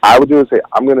what I would do is say,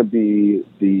 I'm going to be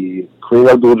the Kareem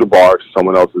Abdul-Jabbar to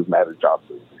someone else's Magic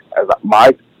Johnson. As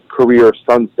my career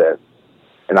sunsets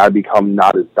and I become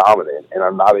not as dominant and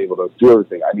I'm not able to do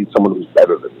everything, I need someone who's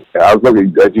better than me. And I was looking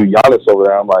at Giannis over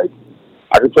there, I'm like,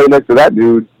 I could play next to that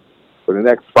dude for the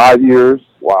next 5 years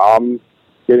while I'm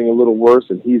getting a little worse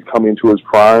and he's coming to his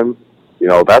prime.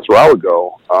 That's where I would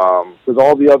go. Because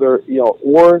all the other,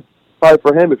 or probably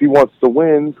for him, if he wants to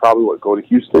win, probably go to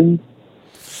Houston.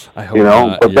 I hope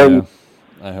not. But then,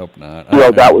 I hope not.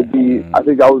 That would be, I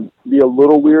think that would be a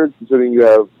little weird considering you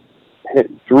have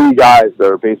 3 guys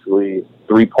that are basically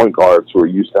 3-point guards who are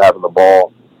used to having the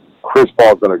ball. Chris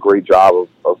Paul's done a great job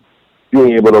of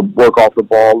being able to work off the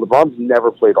ball. LeBron's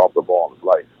never played off the ball in his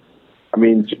life. I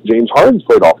mean, James Harden's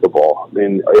played off the ball. I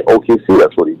mean, OKC,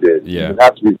 that's what he did. Yeah. He doesn't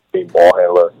have to be the same ball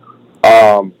handler.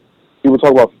 People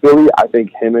talk about Philly. I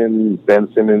think him and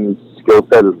Ben Simmons' skill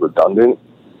set is redundant.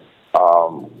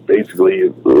 Basically,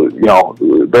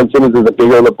 Ben Simmons is a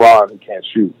bigger LeBron who can't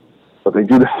shoot, but they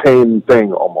do the same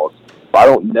thing almost. But I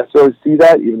don't necessarily see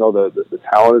that, even though the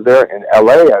talent is there. In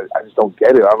LA, I just don't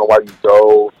get it. I don't know why you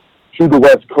go to the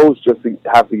West Coast just to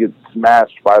have to get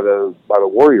smashed by the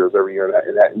Warriors every year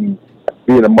and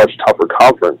be in a much tougher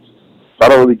conference. So I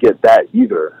don't really get that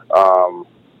either.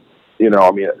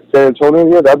 San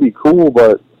Antonio, yeah, that'd be cool,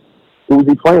 but who was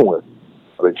he playing with?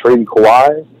 Are they trading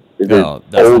Kawhi? Is it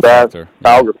old ass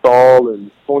Pau Gasol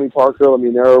and Tony Parker? I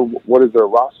mean, what is their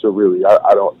roster really? I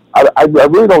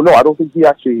really don't know. I don't think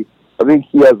I think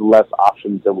he has less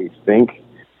options than we think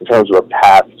in terms of a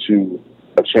path to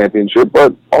a championship,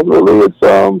 but ultimately it's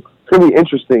going to be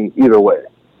interesting either way.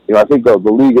 I think the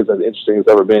league is as interesting as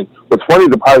it's ever been. What's funny,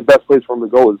 the probably best place for him to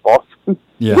go is Boston.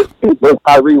 Yeah. But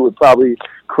Kyrie would probably,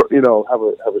 have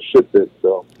a shit fit.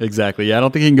 So exactly. Yeah, I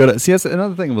don't think he can go to. See, that's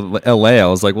another thing with LA. I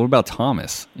was like, what about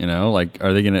Thomas?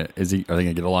 Are they gonna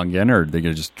get along again, or are they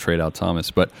gonna just trade out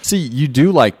Thomas? But see, you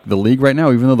do like the league right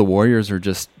now, even though the Warriors are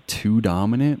just too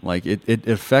dominant. Like it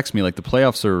affects me. Like the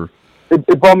playoffs are.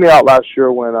 It bummed me out last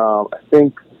year when I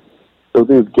think it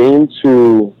was game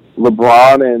 2.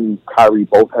 LeBron and Kyrie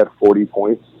both had 40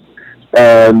 points,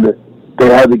 and they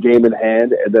had the game in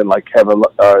hand. And then Kevin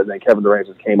Durant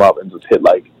just came up and just hit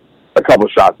like a couple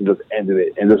of shots and just ended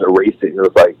it and just erased it. And it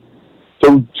was like,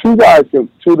 so 2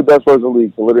 of the best players in the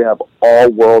league can literally have all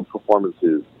world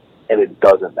performances, and it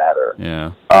doesn't matter.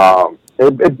 Yeah.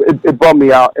 It bummed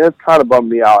me out, and it's kind of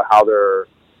bummed me out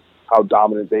how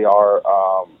dominant they are.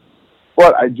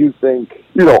 But I do think,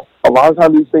 a lot of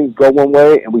times these things go one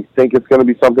way, and we think it's going to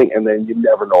be something, and then you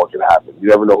never know what can happen. You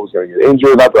never know who's going to get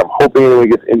injured. Not that I'm hoping anyone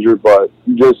gets injured, but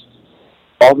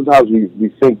oftentimes we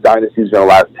think dynasties are going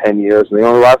to last 10 years, and they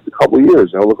only last a couple of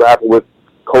years. Look what happened with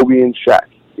Kobe and Shaq.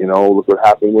 Look what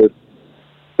happened with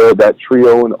that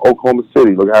trio in Oklahoma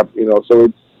City. Look what happened,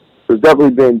 so there's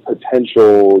definitely been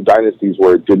potential dynasties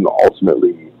where it didn't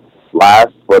ultimately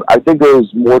last, but I think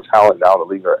there's more talent now in the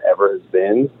league than there ever has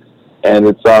been. And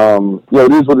it's,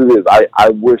 it is what it is. I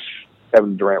wish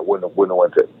Kevin Durant wouldn't have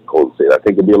went to Golden State. I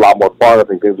think it'd be a lot more fun. I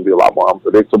think things would be a lot more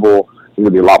unpredictable. I think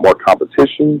there'd be a lot more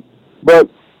competition. But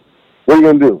what are you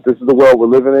going to do? This is the world we're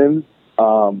living in.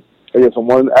 I guess on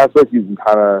one aspect, you can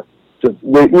kind of just,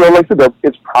 like I said,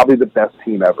 it's probably the best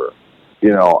team ever.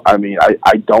 I mean,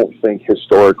 I don't think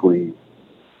historically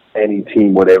any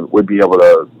team would be able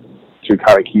to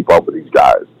kind of keep up with these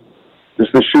guys.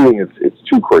 Just the shooting, it's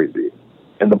too crazy.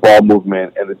 And the ball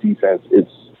movement and the defense, it's,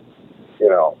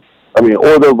 I mean,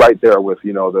 or they're right there with,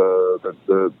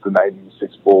 the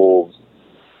 96 Bulls,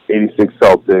 86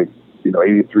 Celtics,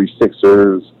 83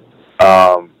 Sixers,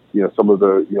 some of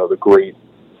the great,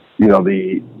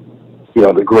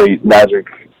 the great Magic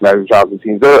Johnson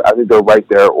teams. I think they're right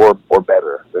there or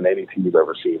better than any team you've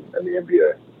ever seen in the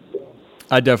NBA.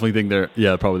 I definitely think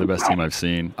they're, probably the best team I've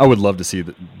seen. I would love to see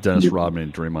Dennis Rodman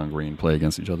and Draymond Green play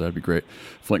against each other. That'd be great.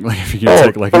 If you can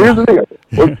here's the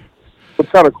thing.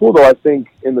 What's kind of cool, though, I think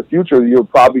in the future, you're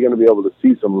probably going to be able to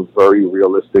see some very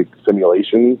realistic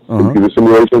simulations, computer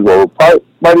simulations, where we'll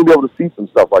might even be able to see some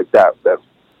stuff like that that's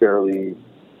fairly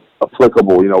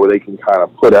applicable, where they can kind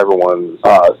of put everyone's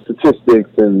statistics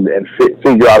and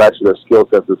figure out actually their skill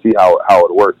sets to see how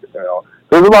it works.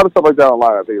 There's a lot of stuff like that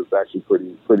online. I think it's actually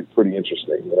pretty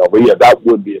interesting. But yeah, that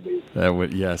would be amazing. That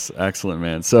would, yes, excellent,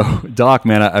 man. So, Doc,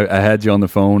 man, I had you on the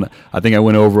phone. I think I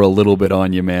went over a little bit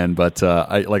on you, man. But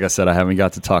like I said, I haven't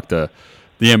got to talk to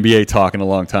the NBA talk in a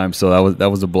long time, so that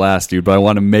was a blast, dude. But I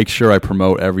want to make sure I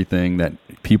promote everything that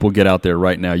people get out there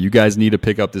right now. You guys need to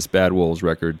pick up this Bad Wolves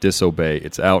record, Disobey.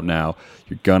 It's out now.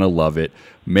 You're gonna love it.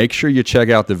 Make sure you check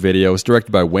out the video. It's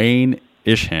directed by Wayne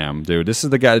Isham, dude. This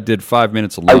is the guy that did 5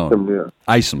 Minutes Alone.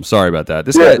 Isom, sorry about that.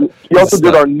 He also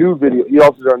did our new video. He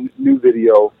also did our new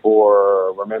video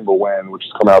for Remember When, which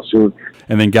is coming out soon.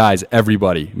 And then, guys,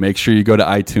 everybody, make sure you go to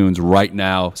iTunes right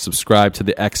now. Subscribe to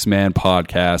the X-Man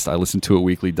podcast. I listen to it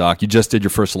weekly, Doc. You just did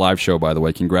your first live show, by the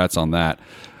way. Congrats on that.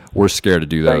 We're scared to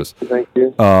do those. Thank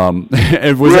you.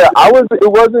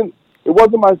 It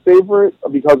wasn't my favorite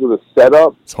because of the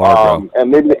setup. It's hard, bro.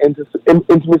 And maybe the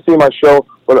intimacy of my show.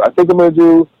 But I think I'm going to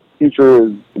do future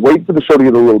is wait for the show to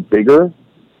get a little bigger,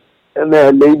 and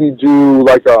then maybe do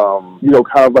like kind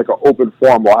of like an open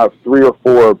forum. I'll have 3 or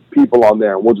 4 people on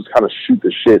there, and we'll just kind of shoot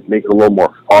the shit, make it a little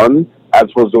more fun, as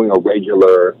opposed to doing a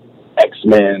regular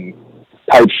X-Men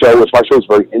type show, which my show is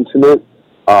very intimate.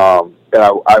 And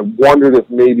I wondered if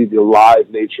maybe the live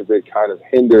nature of it kind of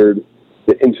hindered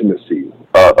the intimacy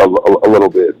a little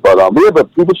bit. But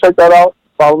people check that out.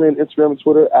 Follow me on Instagram and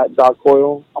Twitter at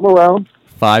Coyle. I'm around.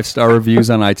 5-star reviews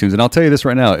on iTunes. And I'll tell you this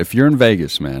right now. If you're in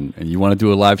Vegas, man, and you want to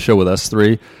do a live show with us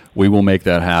 3, we will make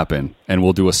that happen. And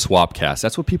we'll do a swap cast.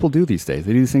 That's what people do these days.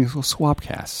 They do these things called swap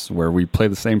casts, where we play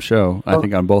the same show, I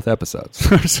think, on both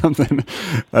episodes or something.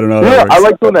 I don't know. Yeah, I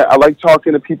like doing that. I like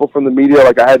talking to people from the media.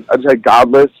 Like I just had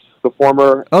Godless, the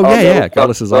former.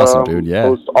 Godless is awesome, dude. Yeah.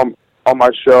 Host on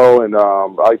my show, and I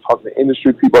like talking to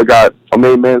industry people. I got my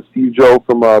main man Steve Joe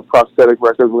from Prosthetic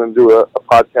Records. We're going to do a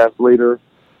podcast later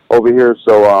over here.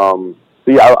 So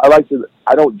I like to.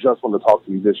 I don't just want to talk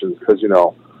to musicians because we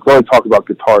only talk about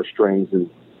guitar strings and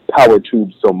power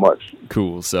tubes so much.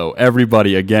 Cool. So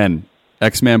everybody, again,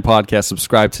 X-Man podcast.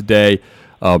 Subscribe today.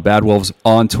 Bad Wolves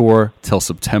on tour till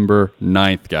September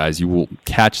 9th, guys. You will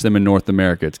catch them in North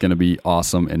America. It's going to be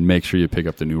awesome, and make sure you pick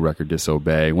up the new record,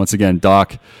 Disobey. Once again,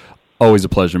 Doc, always a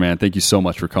pleasure, man. Thank you so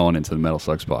much for calling into the Metal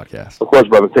Sucks podcast. Of course,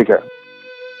 brother. Take care.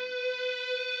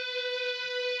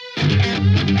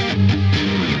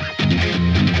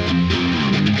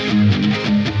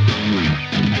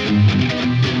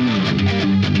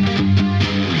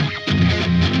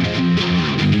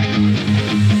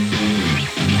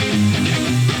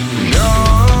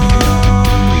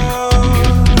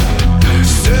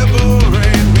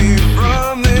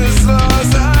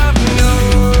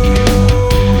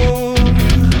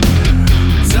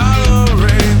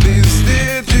 Tolerate these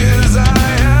stitches.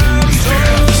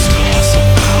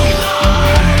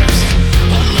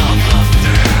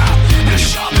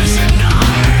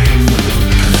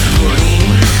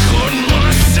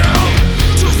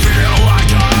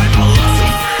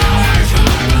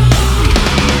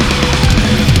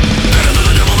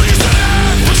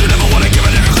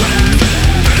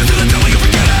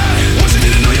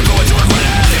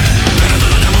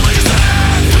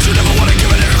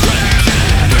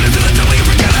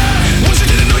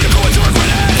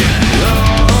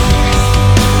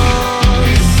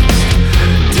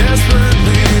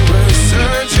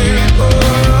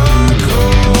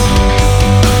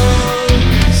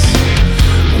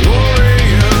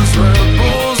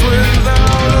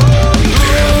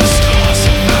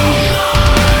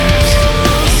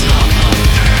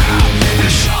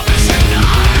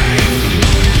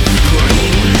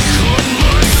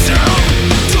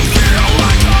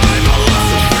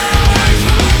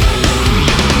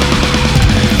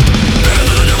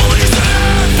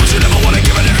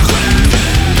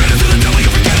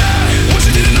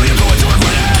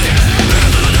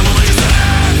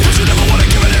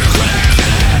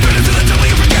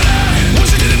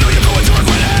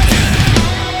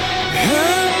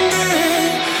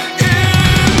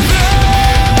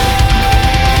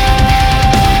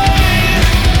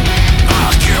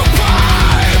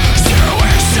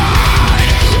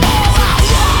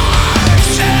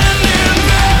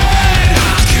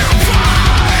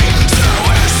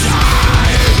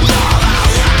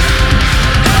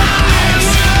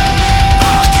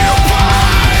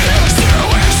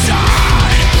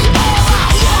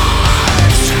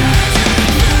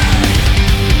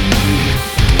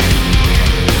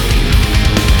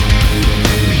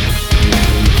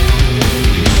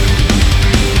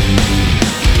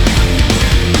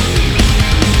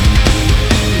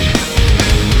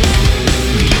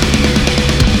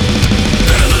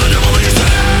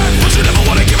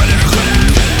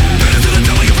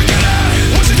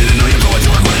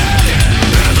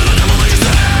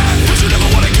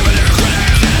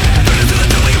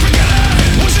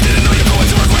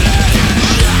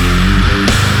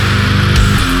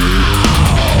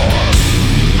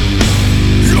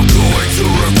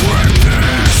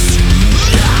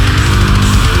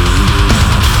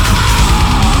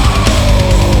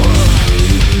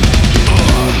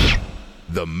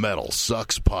 The Metal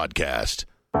Sucks Podcast.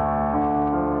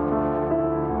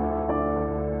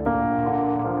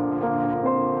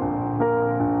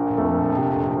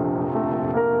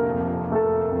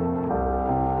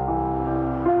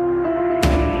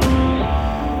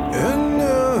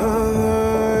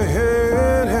 Another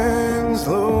head hangs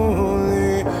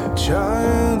slowly,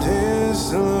 child is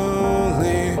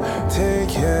slowly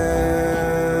taken,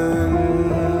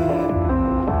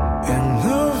 and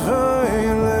the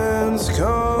violence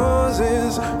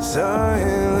causes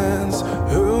silence.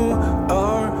 Who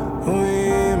are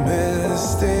we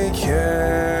mistaken?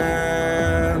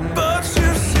 But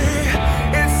you see,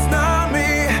 it's not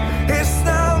me, it's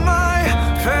not my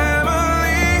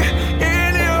family.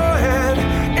 In your head,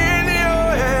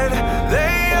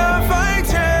 they are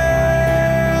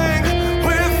fighting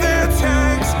with their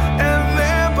tanks and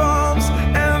their bombs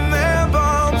and their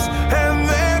bombs and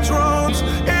their drones.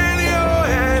 In your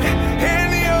head,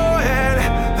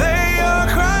 they are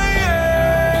crying.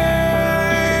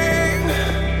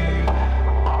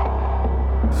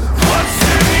 What's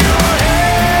in your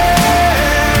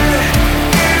head?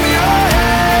 In your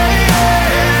head,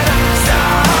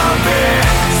 zombie,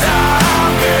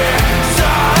 zombie,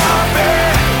 zombie.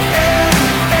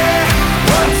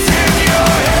 What's in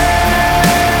your head?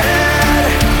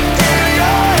 In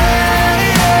your head,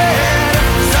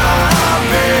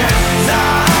 zombie,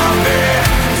 zombie,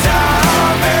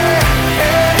 zombie.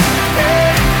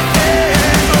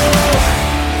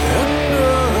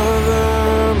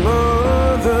 Another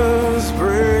mother's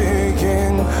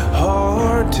breaking,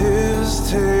 heart is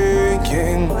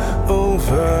taking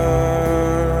over.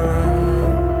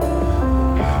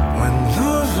 When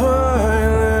the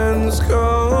violence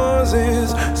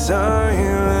causes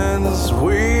silence,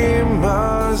 we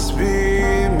must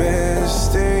be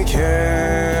mistaken.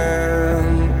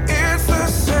 It's the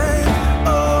same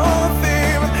old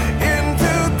theme in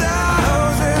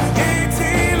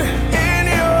 2018. In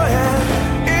your head,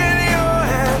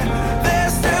 they're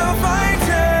still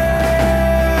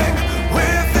fighting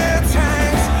with their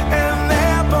tanks and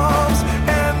their bombs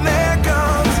and their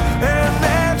guns and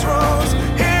their drones.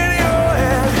 In your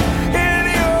head,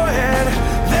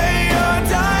 they are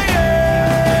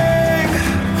dying.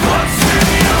 What's in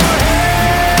your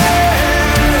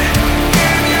head?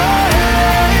 In your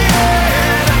head,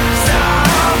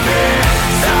 zombie,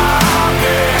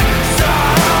 zombie,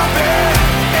 zombie.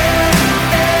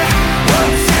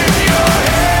 What's in your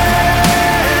head?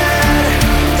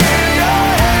 In your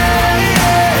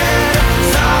head,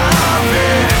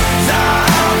 zombie,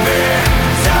 zombie,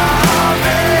 zombie.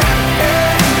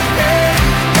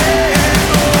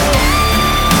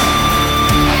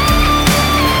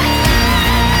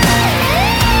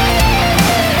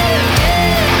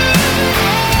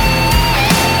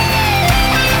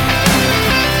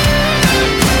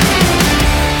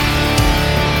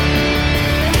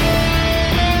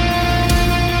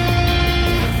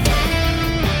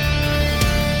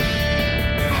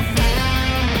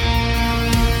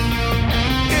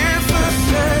 It's the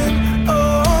same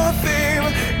old theme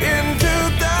in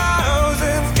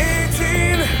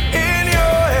 2018. In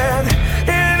your head,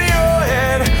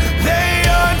 they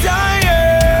are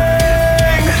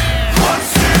dying.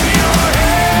 What's in your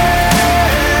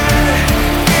head?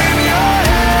 In your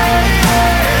head,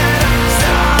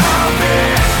 zombie,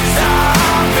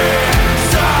 zombie, zombie.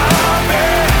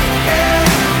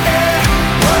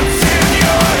 What's in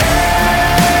your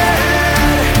head?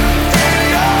 In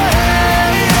your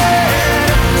head,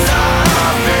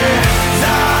 zombie,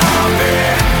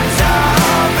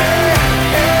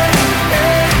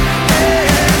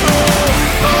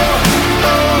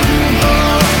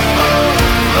 zombie, zombie.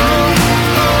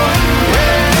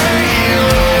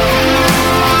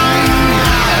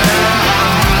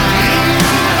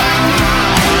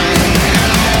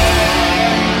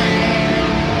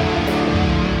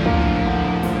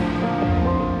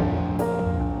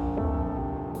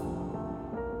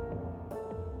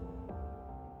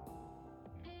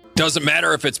 Doesn't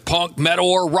matter if it's punk, metal,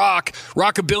 or rock,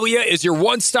 Rockabilia is your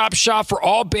one-stop shop for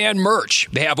all band merch.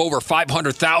 They have over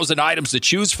 500,000 items to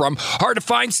choose from. Hard to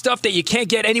find stuff that you can't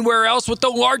get anywhere else with the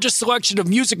largest selection of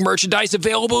music merchandise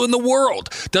available in the world.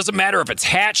 Doesn't matter if it's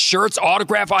hats, shirts,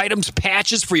 autograph items,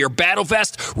 patches for your battle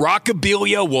vest,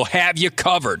 Rockabilia will have you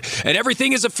covered. And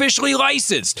everything is officially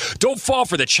licensed. Don't fall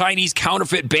for the Chinese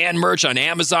counterfeit band merch on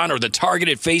Amazon or the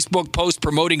targeted Facebook post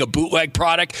promoting a bootleg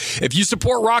product. If you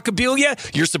support Rockabilia,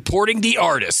 you're supporting supporting the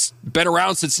artists. Been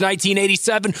around since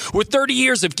 1987 with 30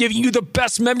 years of giving you the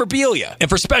best memorabilia. And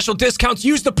for special discounts,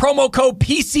 use the promo code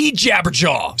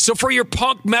PCJabberjaw. So for your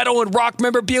punk, metal, and rock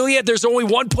memorabilia, there's only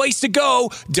one place to go,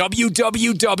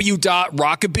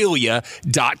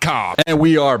 www.rockabilia.com. And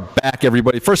we are back,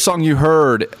 everybody. First song you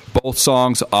heard, both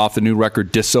songs off the new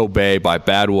record Disobey by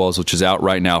Bad Wolves, which is out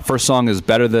right now. First song is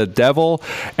Better the Devil,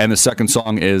 and the second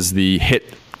song is the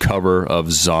hit cover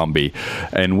of Zombie.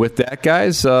 And with that,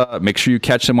 guys, make sure you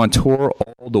catch them on tour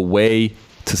all the way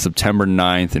to September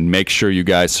 9th, and make sure you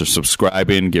guys are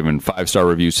subscribing, giving 5-star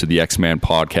reviews to the X-Man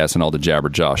podcast and all the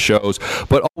Jabberjaw shows,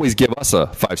 but always give us a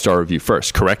 5-star review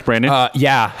first. Correct, Brandon?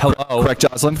 Yeah. Hello. Correct,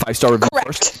 Jocelyn? 5-star review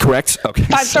first? Correct. Okay.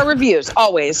 5-star reviews,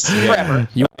 always, forever.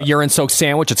 Urine-soaked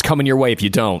sandwich, it's coming your way if you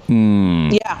don't.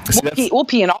 Yeah, we'll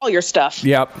pee in all your stuff.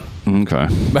 Yep. Okay.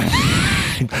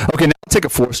 Okay, now I'll take a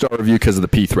 4-star review because of the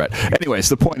P threat. Anyways,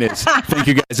 the point is, thank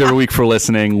you guys every week for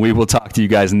listening. We will talk to you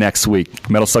guys next week.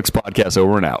 Metal Sucks Podcast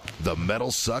over and out. The Metal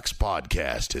Sucks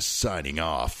Podcast is signing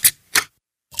off.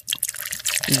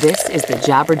 This is the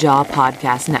Jabberjaw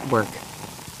Podcast Network.